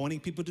again, pointing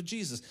people to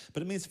Jesus.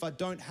 But it means if I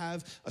don't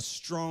have a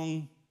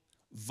strong,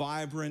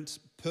 vibrant,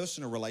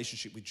 personal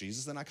relationship with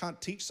Jesus, then I can't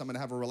teach someone to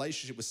have a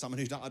relationship with someone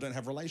who I don't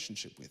have a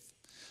relationship with.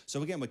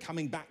 So again, we're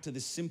coming back to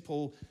this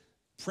simple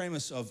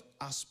premise of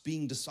us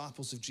being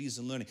disciples of Jesus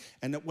and learning.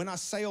 And when I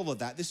say all of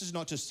that, this is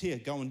not just here,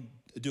 go and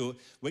do it.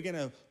 We're going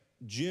to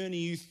journey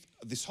you,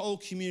 this whole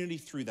community,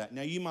 through that.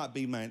 Now you might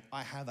be, man,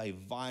 I have a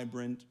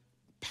vibrant,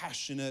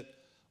 passionate,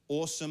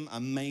 awesome,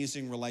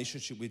 amazing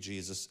relationship with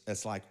Jesus.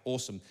 It's like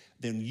awesome.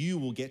 Then you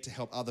will get to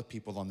help other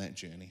people on that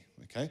journey,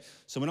 okay?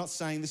 So we're not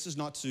saying, this is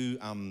not to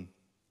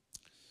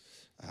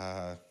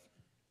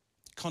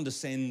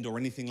condescend or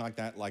anything like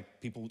that.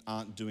 Like people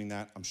aren't doing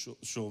that. I'm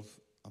sure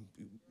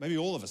maybe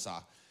all of us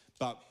are.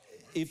 But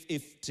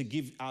if to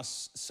give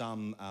us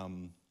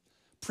some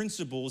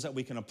principles that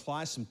we can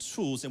apply, some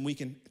tools, and we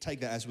can take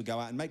that as we go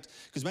out and make,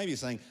 because maybe you're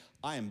saying,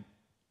 I am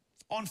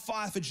on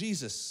fire for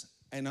Jesus.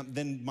 And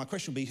then my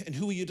question would be, and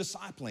who are you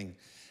discipling?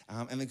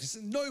 And they say,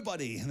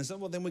 nobody. And they say,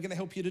 well, then we're going to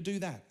help you to do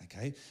that,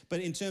 okay? But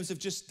in terms of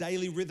just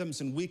daily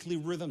rhythms and weekly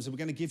rhythms, and we're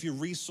going to give you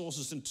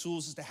resources and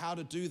tools as to how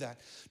to do that.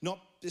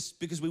 Not just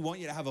because we want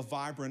you to have a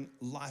vibrant,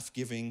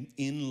 life-giving,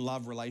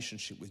 in-love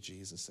relationship with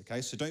Jesus, okay?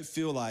 So don't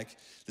feel like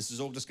this is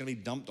all just going to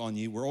be dumped on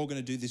you. We're all going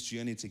to do this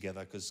journey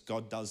together because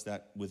God does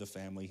that with a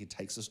family. He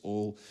takes us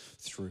all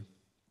through.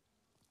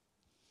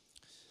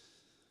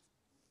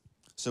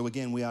 So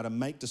again, we are to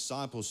make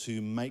disciples who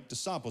make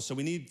disciples. So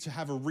we need to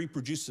have a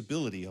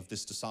reproducibility of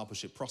this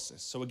discipleship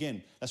process. So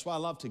again, that's why I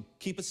love to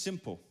keep it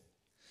simple.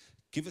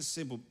 Give it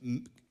simple.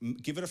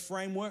 Give it a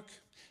framework.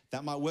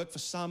 That might work for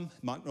some,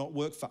 might not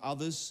work for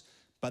others,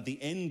 but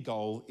the end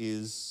goal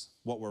is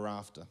what we're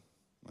after,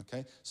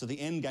 okay? So the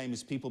end game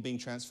is people being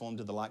transformed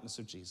to the likeness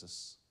of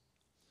Jesus,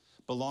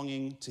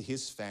 belonging to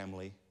his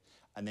family,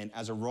 and then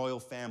as a royal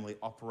family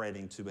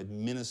operating to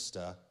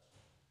administer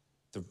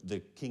the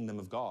kingdom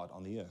of God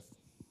on the earth.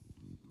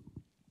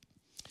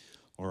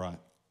 All right,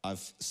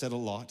 I've said a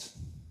lot,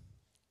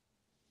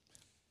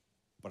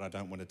 but I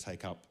don't want to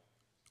take up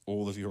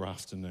all of your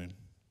afternoon.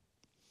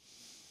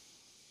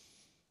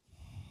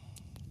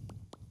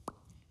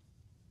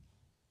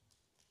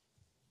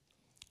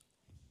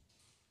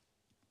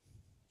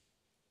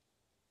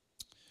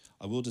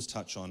 I will just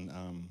touch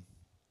on,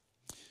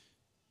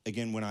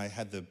 again, when I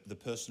had the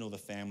personal, the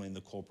family, and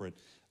the corporate,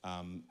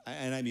 and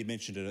Amy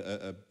mentioned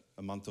it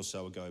a month or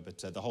so ago, but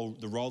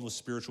the role of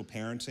spiritual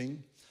parenting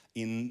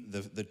in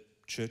the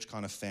church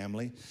kind of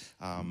family.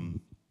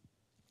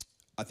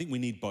 I think we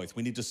need both.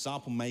 We need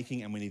disciple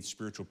making and we need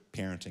spiritual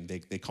parenting.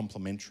 They're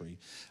complementary.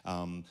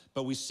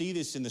 But we see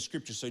this in the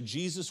scripture. So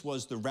Jesus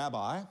was the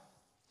rabbi,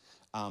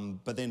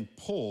 but then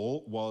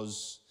Paul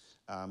was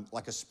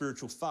like a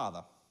spiritual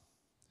father.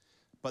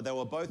 But they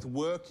were both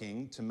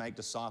working to make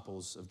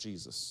disciples of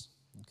Jesus.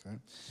 Okay,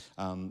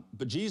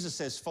 but Jesus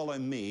says, follow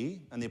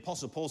me, and the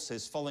Apostle Paul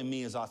says, follow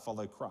me as I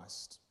follow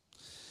Christ.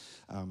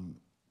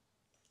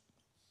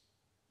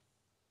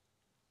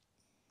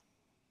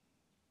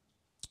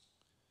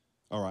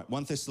 All right,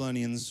 1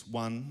 Thessalonians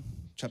 1,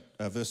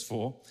 verse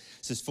 4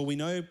 says, for we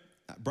know,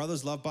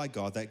 brothers loved by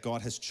God, that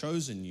God has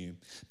chosen you,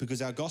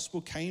 because our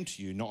gospel came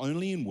to you not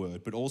only in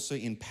word, but also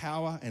in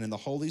power and in the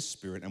Holy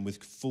Spirit and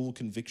with full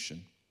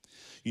conviction.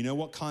 You know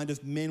what kind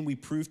of men we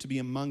proved to be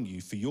among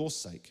you for your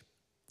sake.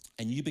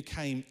 And you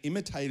became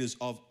imitators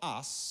of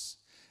us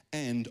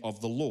and of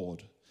the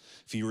Lord.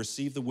 For you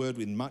received the word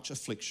with much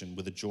affliction,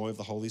 with the joy of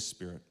the Holy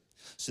Spirit,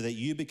 so that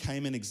you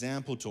became an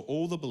example to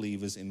all the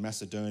believers in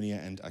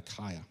Macedonia and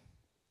Achaia.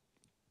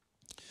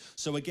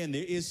 So again,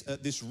 there is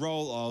this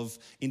role of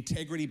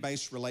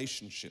integrity-based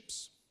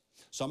relationships.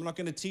 So I'm not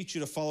going to teach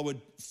you to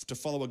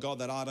follow a God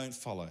that I don't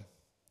follow.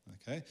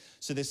 Okay?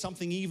 So there's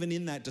something even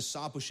in that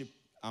discipleship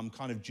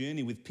kind of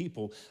journey with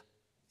people.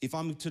 If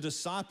I'm to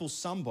disciple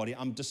somebody,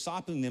 I'm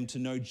discipling them to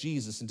know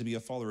Jesus and to be a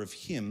follower of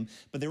him,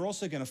 but they're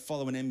also going to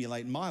follow and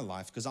emulate my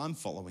life because I'm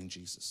following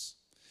Jesus.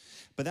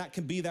 But that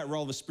can be that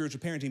role of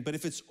spiritual parenting. But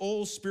if it's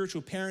all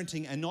spiritual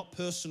parenting and not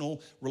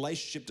personal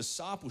relationship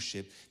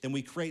discipleship, then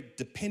we create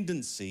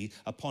dependency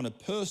upon a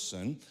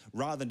person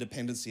rather than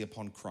dependency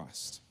upon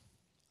Christ.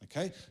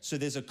 Okay, so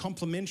there's a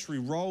complementary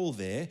role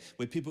there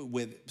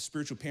where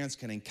spiritual parents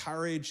can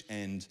encourage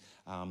and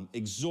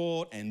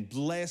exhort and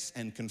bless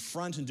and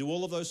confront and do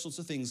all of those sorts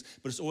of things,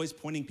 but it's always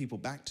pointing people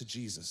back to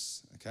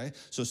Jesus. Okay,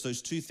 so it's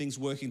those two things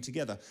working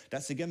together.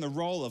 That's again the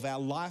role of our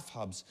life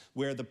hubs,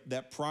 where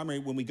that primary,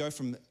 when we go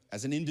from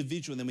as an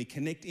individual and then we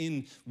connect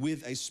in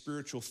with a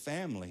spiritual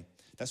family.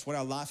 That's what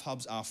our life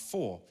hubs are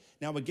for.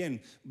 Now again,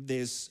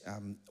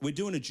 we're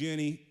doing a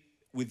journey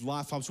with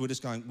life hubs. We're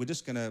just going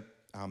to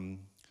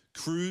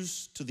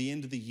cruise to the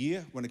end of the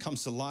year when it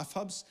comes to life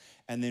hubs,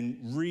 and then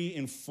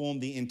re-inform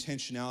the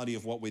intentionality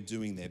of what we're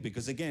doing there.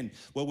 Because again,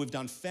 we've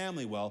done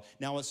family well,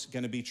 now it's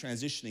going to be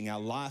transitioning our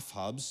life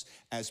hubs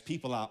as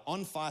people are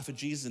on fire for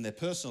Jesus in their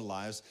personal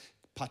lives,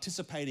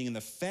 participating in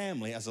the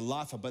family as a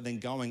life hub, but then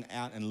going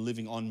out and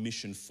living on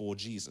mission for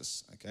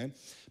Jesus, okay?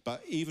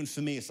 But even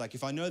for me, it's like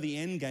if I know the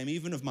end game,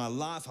 even of my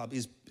life hub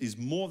is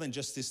more than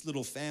just this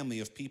little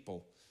family of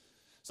people.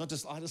 It's not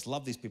just, I just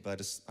love these people. I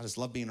just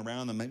love being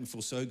around them, make me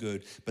feel so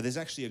good. But there's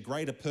actually a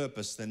greater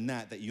purpose than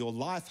that your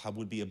life hub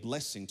would be a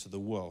blessing to the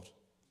world,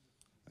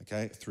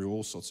 okay, through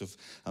all sorts of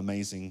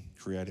amazing,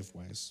 creative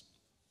ways.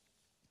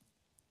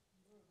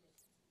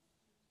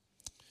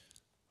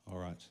 All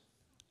right.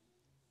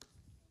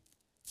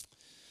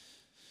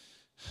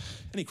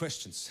 Any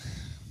questions?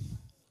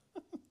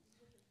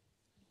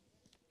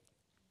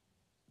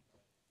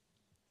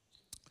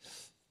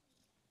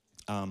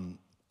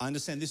 I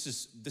understand this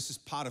is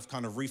part of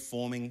kind of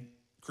reforming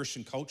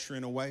Christian culture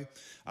in a way.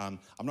 I'm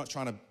not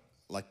trying to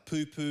like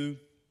poo-poo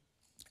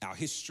our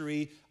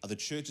history, other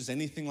churches,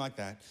 anything like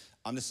that.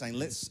 I'm just saying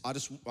I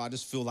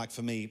just feel like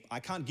for me,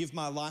 I can't give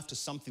my life to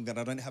something that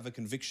I don't have a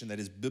conviction that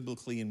is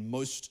biblically and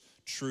most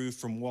true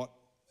from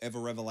whatever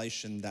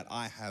revelation that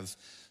I have.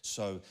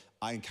 So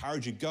I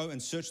encourage you, go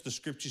and search the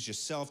scriptures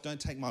yourself.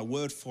 Don't take my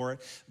word for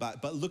it,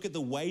 but look at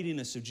the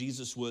weightiness of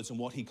Jesus' words and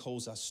what he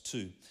calls us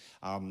to.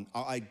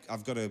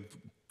 I've got a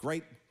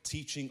great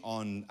teaching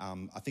on,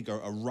 I think, a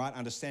right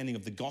understanding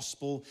of the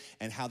gospel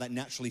and how that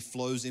naturally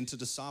flows into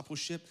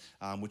discipleship,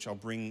 which I'll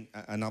bring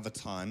another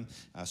time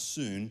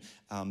soon.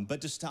 But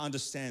just to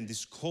understand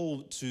this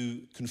call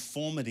to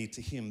conformity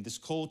to him, this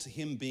call to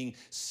him being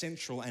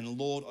central and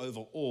Lord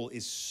over all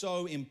is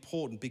so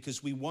important,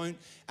 because we won't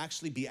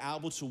actually be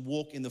able to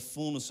walk in the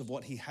fullness of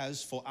what he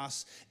has for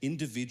us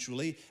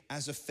individually,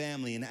 as a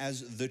family and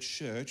as the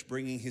church,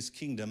 bringing his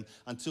kingdom,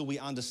 until we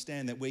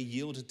understand that we're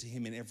yielded to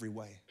him in every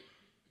way.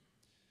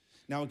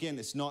 Now, again,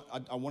 it's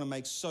not, I want to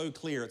make so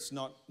clear,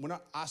 we're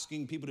not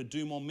asking people to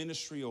do more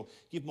ministry or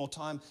give more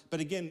time.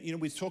 But again,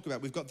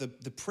 we've got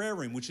the prayer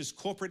room, which is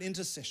corporate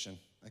intercession,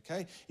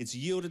 okay? It's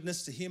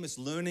yieldedness to him, it's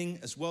learning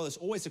as well, as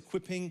always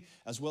equipping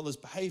as well as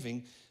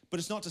behaving. But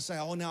it's not to say,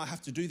 oh, now I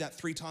have to do that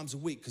 3 times a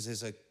week because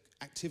there's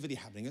activity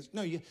happening.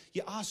 No, you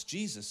ask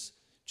Jesus,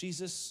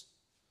 Jesus,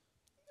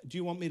 do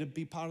you want me to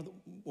be part of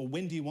or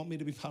when do you want me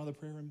to be part of the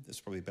prayer room? That's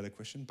probably a better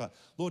question. But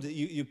Lord,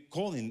 you're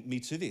calling me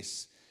to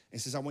this. And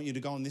says, I want you to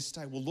go on this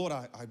day. Well, Lord,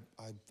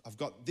 I've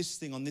got this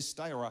thing on this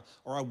day, or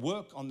I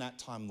work on that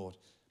time, Lord.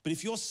 But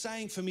if you're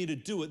saying for me to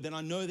do it, then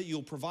I know that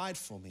you'll provide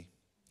for me.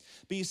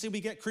 But you see, we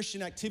get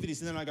Christian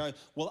activities, and then I go,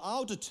 well,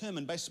 I'll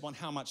determine based upon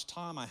how much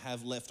time I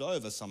have left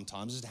over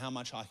sometimes as to how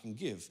much I can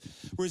give.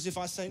 Whereas if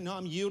I say, no,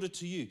 I'm yielded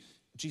to you.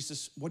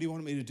 Jesus, what do you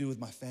want me to do with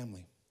my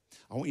family?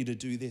 I want you to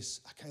do this.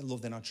 Okay,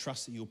 Lord, then I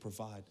trust that you'll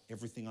provide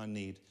everything I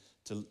need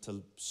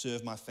to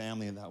serve my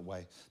family in that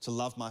way, to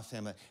love my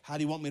family. How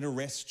do you want me to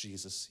rest,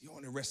 Jesus? You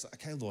want me to rest?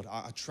 Okay, Lord,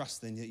 I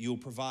trust then that you'll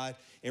provide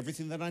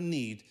everything that I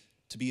need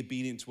to be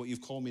obedient to what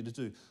you've called me to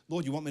do.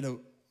 Lord, you want me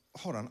to,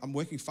 hold on, I'm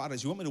working 5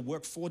 days. You want me to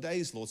work 4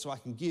 days, Lord, so I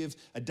can give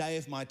a day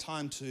of my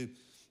time to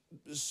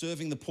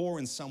serving the poor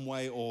in some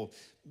way or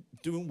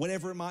doing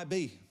whatever it might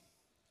be.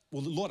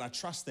 Well, Lord, I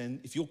trust then,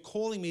 if you're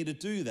calling me to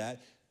do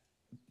that,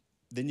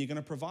 then you're going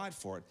to provide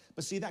for it.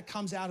 But see, that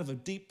comes out of a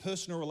deep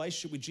personal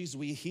relationship with Jesus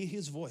where you hear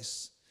his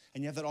voice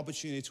and you have that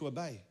opportunity to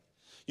obey.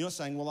 You're not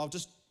saying, well, I'll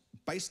just,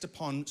 based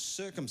upon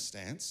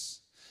circumstance,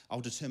 I'll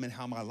determine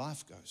how my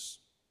life goes.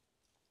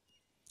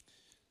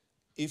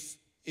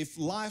 If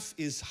life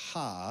is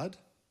hard,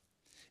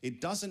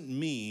 it doesn't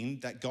mean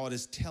that God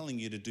is telling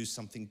you to do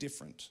something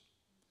different,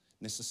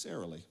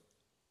 necessarily.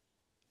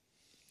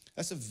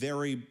 That's a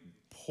very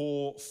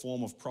poor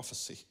form of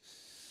prophecy.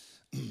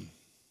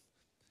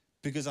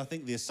 Because I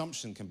think the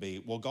assumption can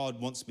be, well,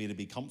 God wants me to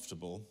be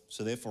comfortable,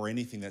 so therefore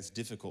anything that's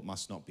difficult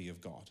must not be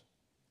of God.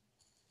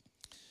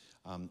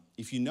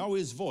 If you know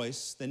his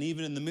voice, then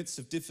even in the midst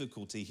of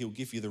difficulty, he'll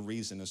give you the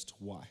reason as to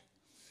why.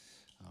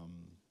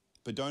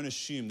 But don't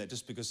assume that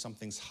just because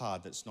something's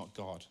hard, that's not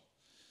God.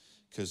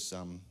 Because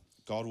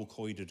God will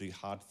call you to do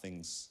hard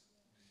things.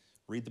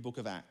 Read the book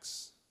of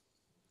Acts.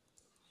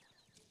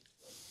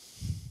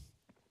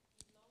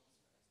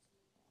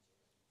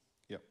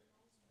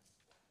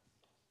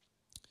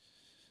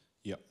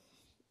 Yep.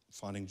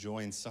 Finding joy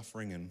in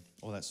suffering and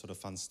all that sort of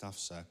fun stuff.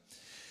 So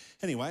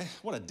anyway,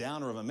 what a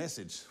downer of a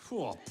message.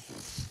 Whew.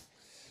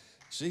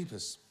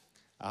 Jeepers.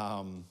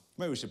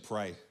 Maybe we should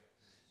pray.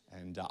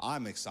 And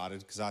I'm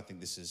excited because I think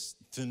this is,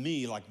 for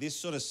me, like this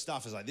sort of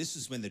stuff is like, this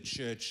is when the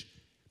church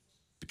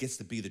gets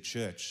to be the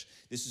church.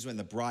 This is when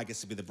the bride gets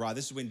to be the bride.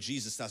 This is when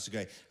Jesus starts to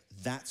go,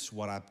 that's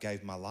what I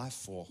gave my life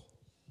for.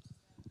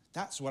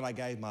 That's what I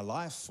gave my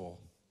life for.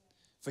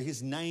 For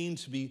his name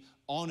to be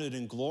honored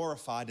and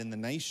glorified in the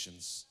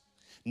nations.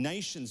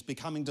 Nations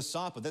becoming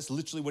disciples. That's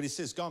literally what he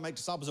says. Go and make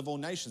disciples of all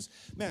nations.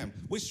 Man,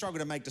 we struggle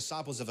to make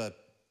disciples of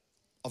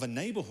a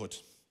neighborhood.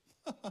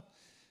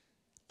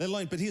 Let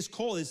alone, but his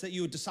call is that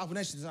you would disciple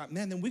nations. Like,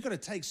 man, then we've got to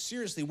take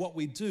seriously what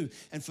we do.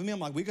 And for me, I'm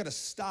like, we've got to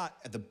start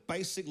at the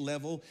basic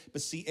level,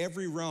 but see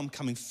every realm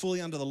coming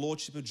fully under the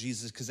lordship of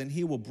Jesus, because then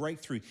he will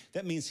break through.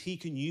 That means he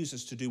can use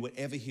us to do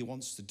whatever he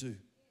wants to do.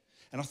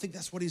 And I think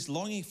that's what he's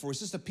longing for. It's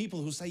just the people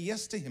who say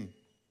yes to him.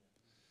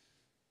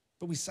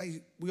 But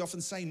we often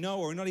say no,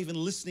 or we're not even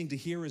listening to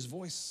hear his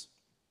voice.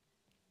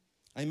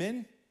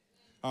 Amen?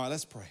 All right,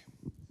 let's pray.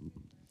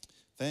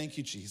 Thank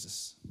you,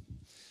 Jesus.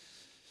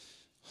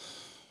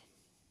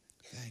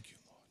 Thank you,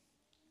 Lord.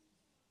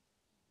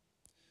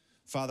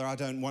 Father, I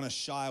don't want to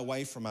shy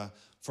away from a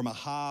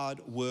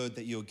hard word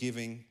that you're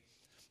giving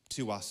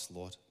to us,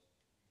 Lord,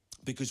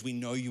 because we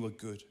know you are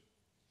good.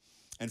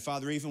 And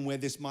Father, even where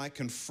this might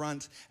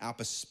confront our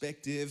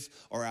perspective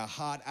or our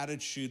heart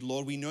attitude,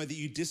 Lord, we know that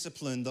you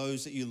discipline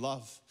those that you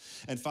love.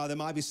 And Father, there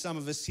might be some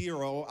of us here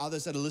or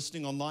others that are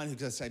listening online who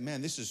can say,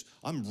 man,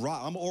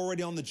 I'm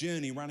already on the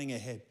journey running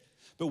ahead.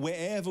 But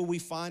wherever we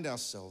find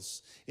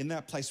ourselves in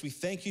that place, we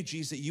thank you,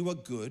 Jesus, that you are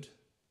good.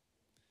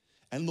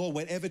 And Lord,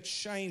 whatever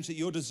change that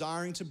you're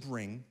desiring to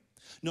bring,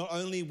 not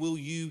only will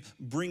you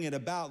bring it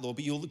about, Lord,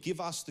 but you'll give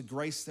us the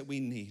grace that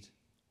we need.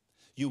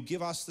 You'll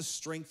give us the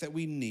strength that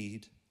we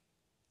need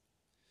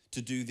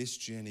to do this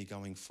journey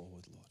going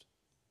forward, Lord.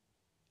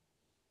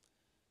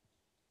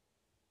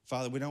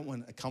 Father, we don't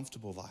want a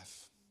comfortable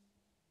life.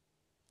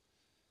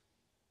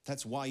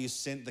 That's why you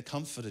sent the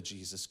Comforter,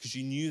 Jesus, because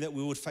you knew that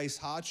we would face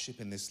hardship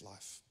in this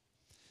life.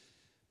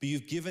 But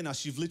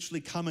you've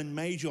literally come and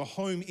made your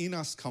home in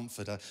us,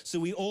 Comforter. So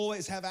we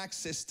always have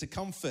access to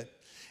comfort.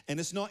 And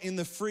it's not in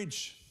the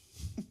fridge.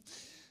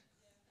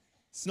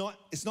 It's not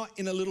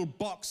in a little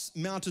box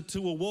mounted to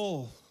a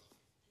wall.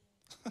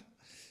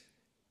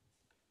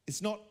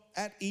 It's not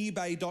at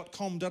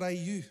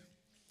ebay.com.au.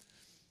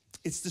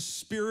 It's the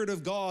Spirit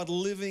of God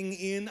living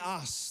in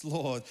us,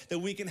 Lord, that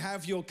we can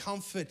have your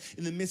comfort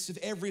in the midst of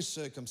every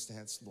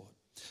circumstance, Lord.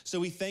 So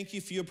we thank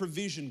you for your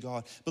provision,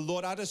 God. But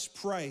Lord, I just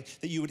pray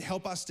that you would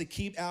help us to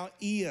keep our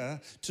ear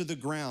to the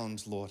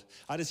ground, Lord.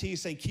 I just hear you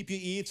saying, keep your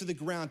ear to the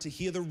ground to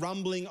hear the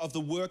rumbling of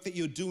the work that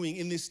you're doing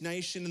in this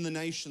nation and the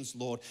nations,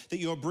 Lord. That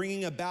you're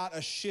bringing about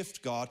a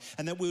shift, God,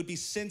 and that we would be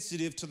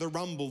sensitive to the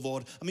rumble,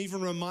 Lord. I'm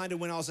even reminded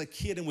when I was a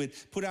kid and we'd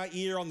put our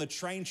ear on the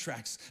train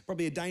tracks.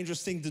 Probably a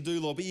dangerous thing to do,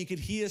 Lord, but you could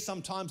hear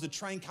sometimes the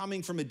train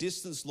coming from a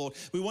distance, Lord.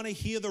 We want to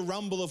hear the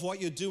rumble of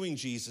what you're doing,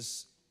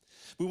 Jesus.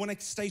 We want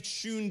to stay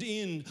tuned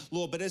in,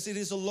 Lord, but as it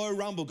is a low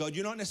rumble, God,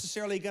 you're not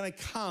necessarily going to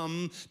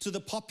come to the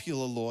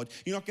popular, Lord.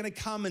 You're not going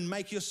to come and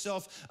make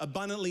yourself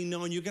abundantly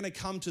known. You're going to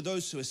come to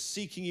those who are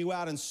seeking you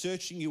out and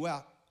searching you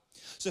out.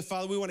 So,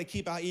 Father, we want to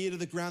keep our ear to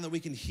the ground that we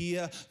can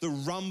hear the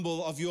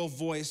rumble of your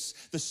voice,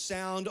 the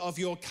sound of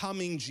your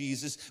coming,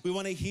 Jesus. We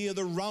want to hear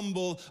the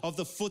rumble of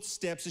the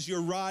footsteps as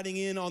you're riding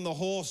in on the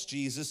horse,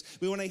 Jesus.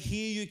 We want to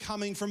hear you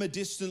coming from a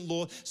distant,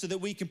 Lord, so that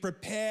we can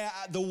prepare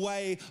the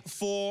way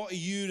for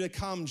you to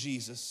come,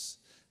 Jesus.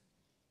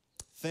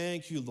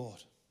 Thank you,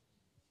 Lord.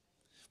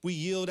 We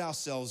yield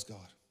ourselves, God.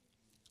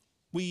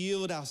 We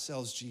yield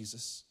ourselves,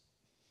 Jesus.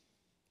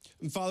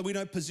 And Father,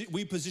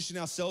 we position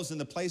ourselves in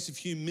the place of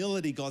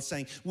humility, God,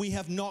 saying, we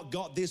have not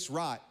got this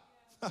right.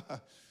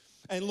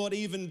 And Lord,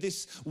 even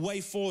this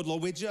way forward,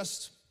 Lord, we're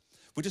just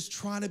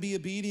trying to be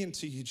obedient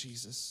to you,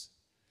 Jesus.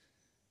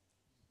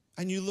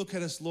 And you look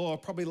at us,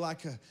 Lord, probably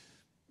like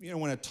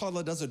when a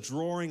toddler does a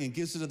drawing and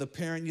gives it to the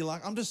parent, you're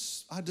like,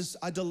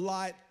 I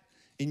delight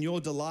in your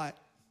delight.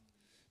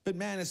 But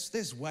man,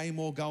 there's way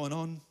more going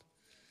on.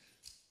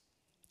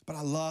 But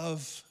I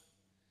love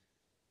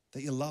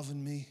that you're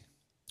loving me.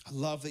 I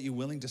love that you're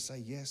willing to say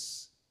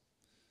yes.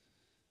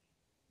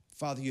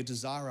 Father, you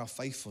desire our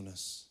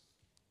faithfulness.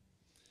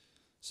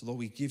 So Lord,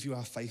 we give you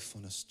our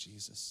faithfulness,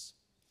 Jesus.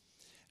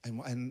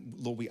 And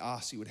Lord, we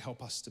ask you would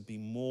help us to be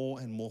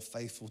more and more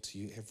faithful to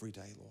you every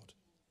day, Lord.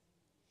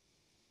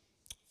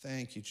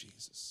 Thank you,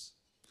 Jesus.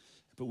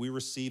 But we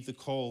receive the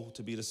call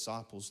to be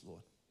disciples,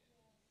 Lord.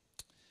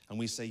 And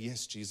we say,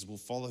 yes, Jesus, we'll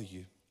follow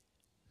you.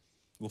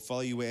 We'll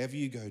follow you wherever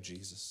you go,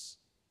 Jesus.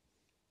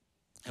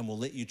 And we'll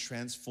let you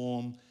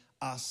transform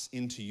us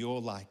into your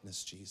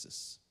likeness,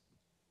 Jesus.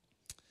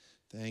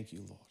 Thank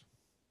you, Lord.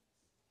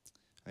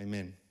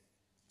 Amen.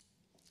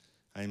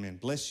 Amen.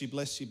 Bless you,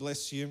 bless you,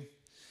 bless you.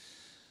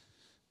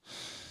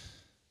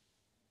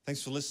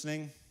 Thanks for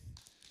listening.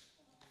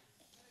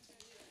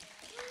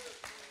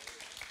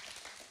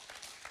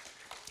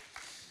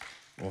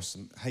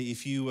 Awesome. Hey,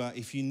 if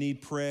you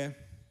need prayer,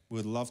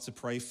 we'd love to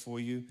pray for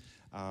you.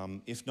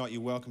 If not,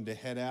 you're welcome to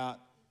head out.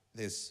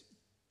 There's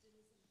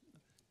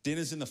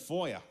dinners in the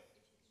foyer.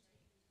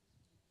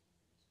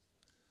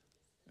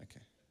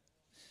 Okay.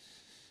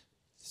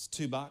 It's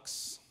 $2.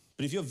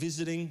 But if you're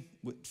visiting,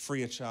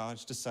 free of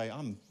charge, just say,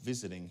 I'm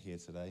visiting here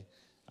today.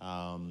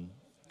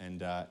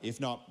 If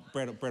not,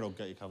 Brett will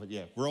get you covered.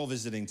 Yeah, we're all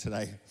visiting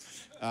today.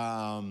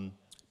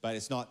 But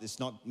it's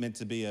not meant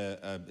to be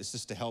it's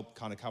just to help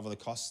kind of cover the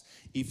costs.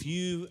 If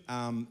you,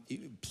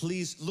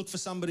 please look for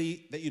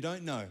somebody that you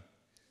don't know.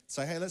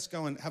 Say, hey, let's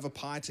go and have a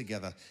pie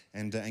together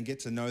and get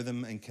to know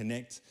them and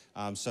connect.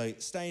 So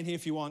stay in here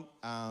if you want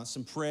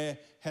some prayer.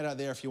 Head out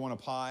there if you want a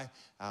pie.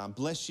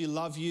 Bless you,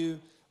 love you.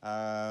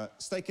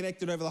 Stay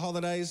connected over the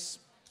holidays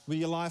with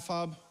your Life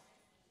Hub.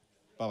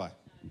 Bye-bye.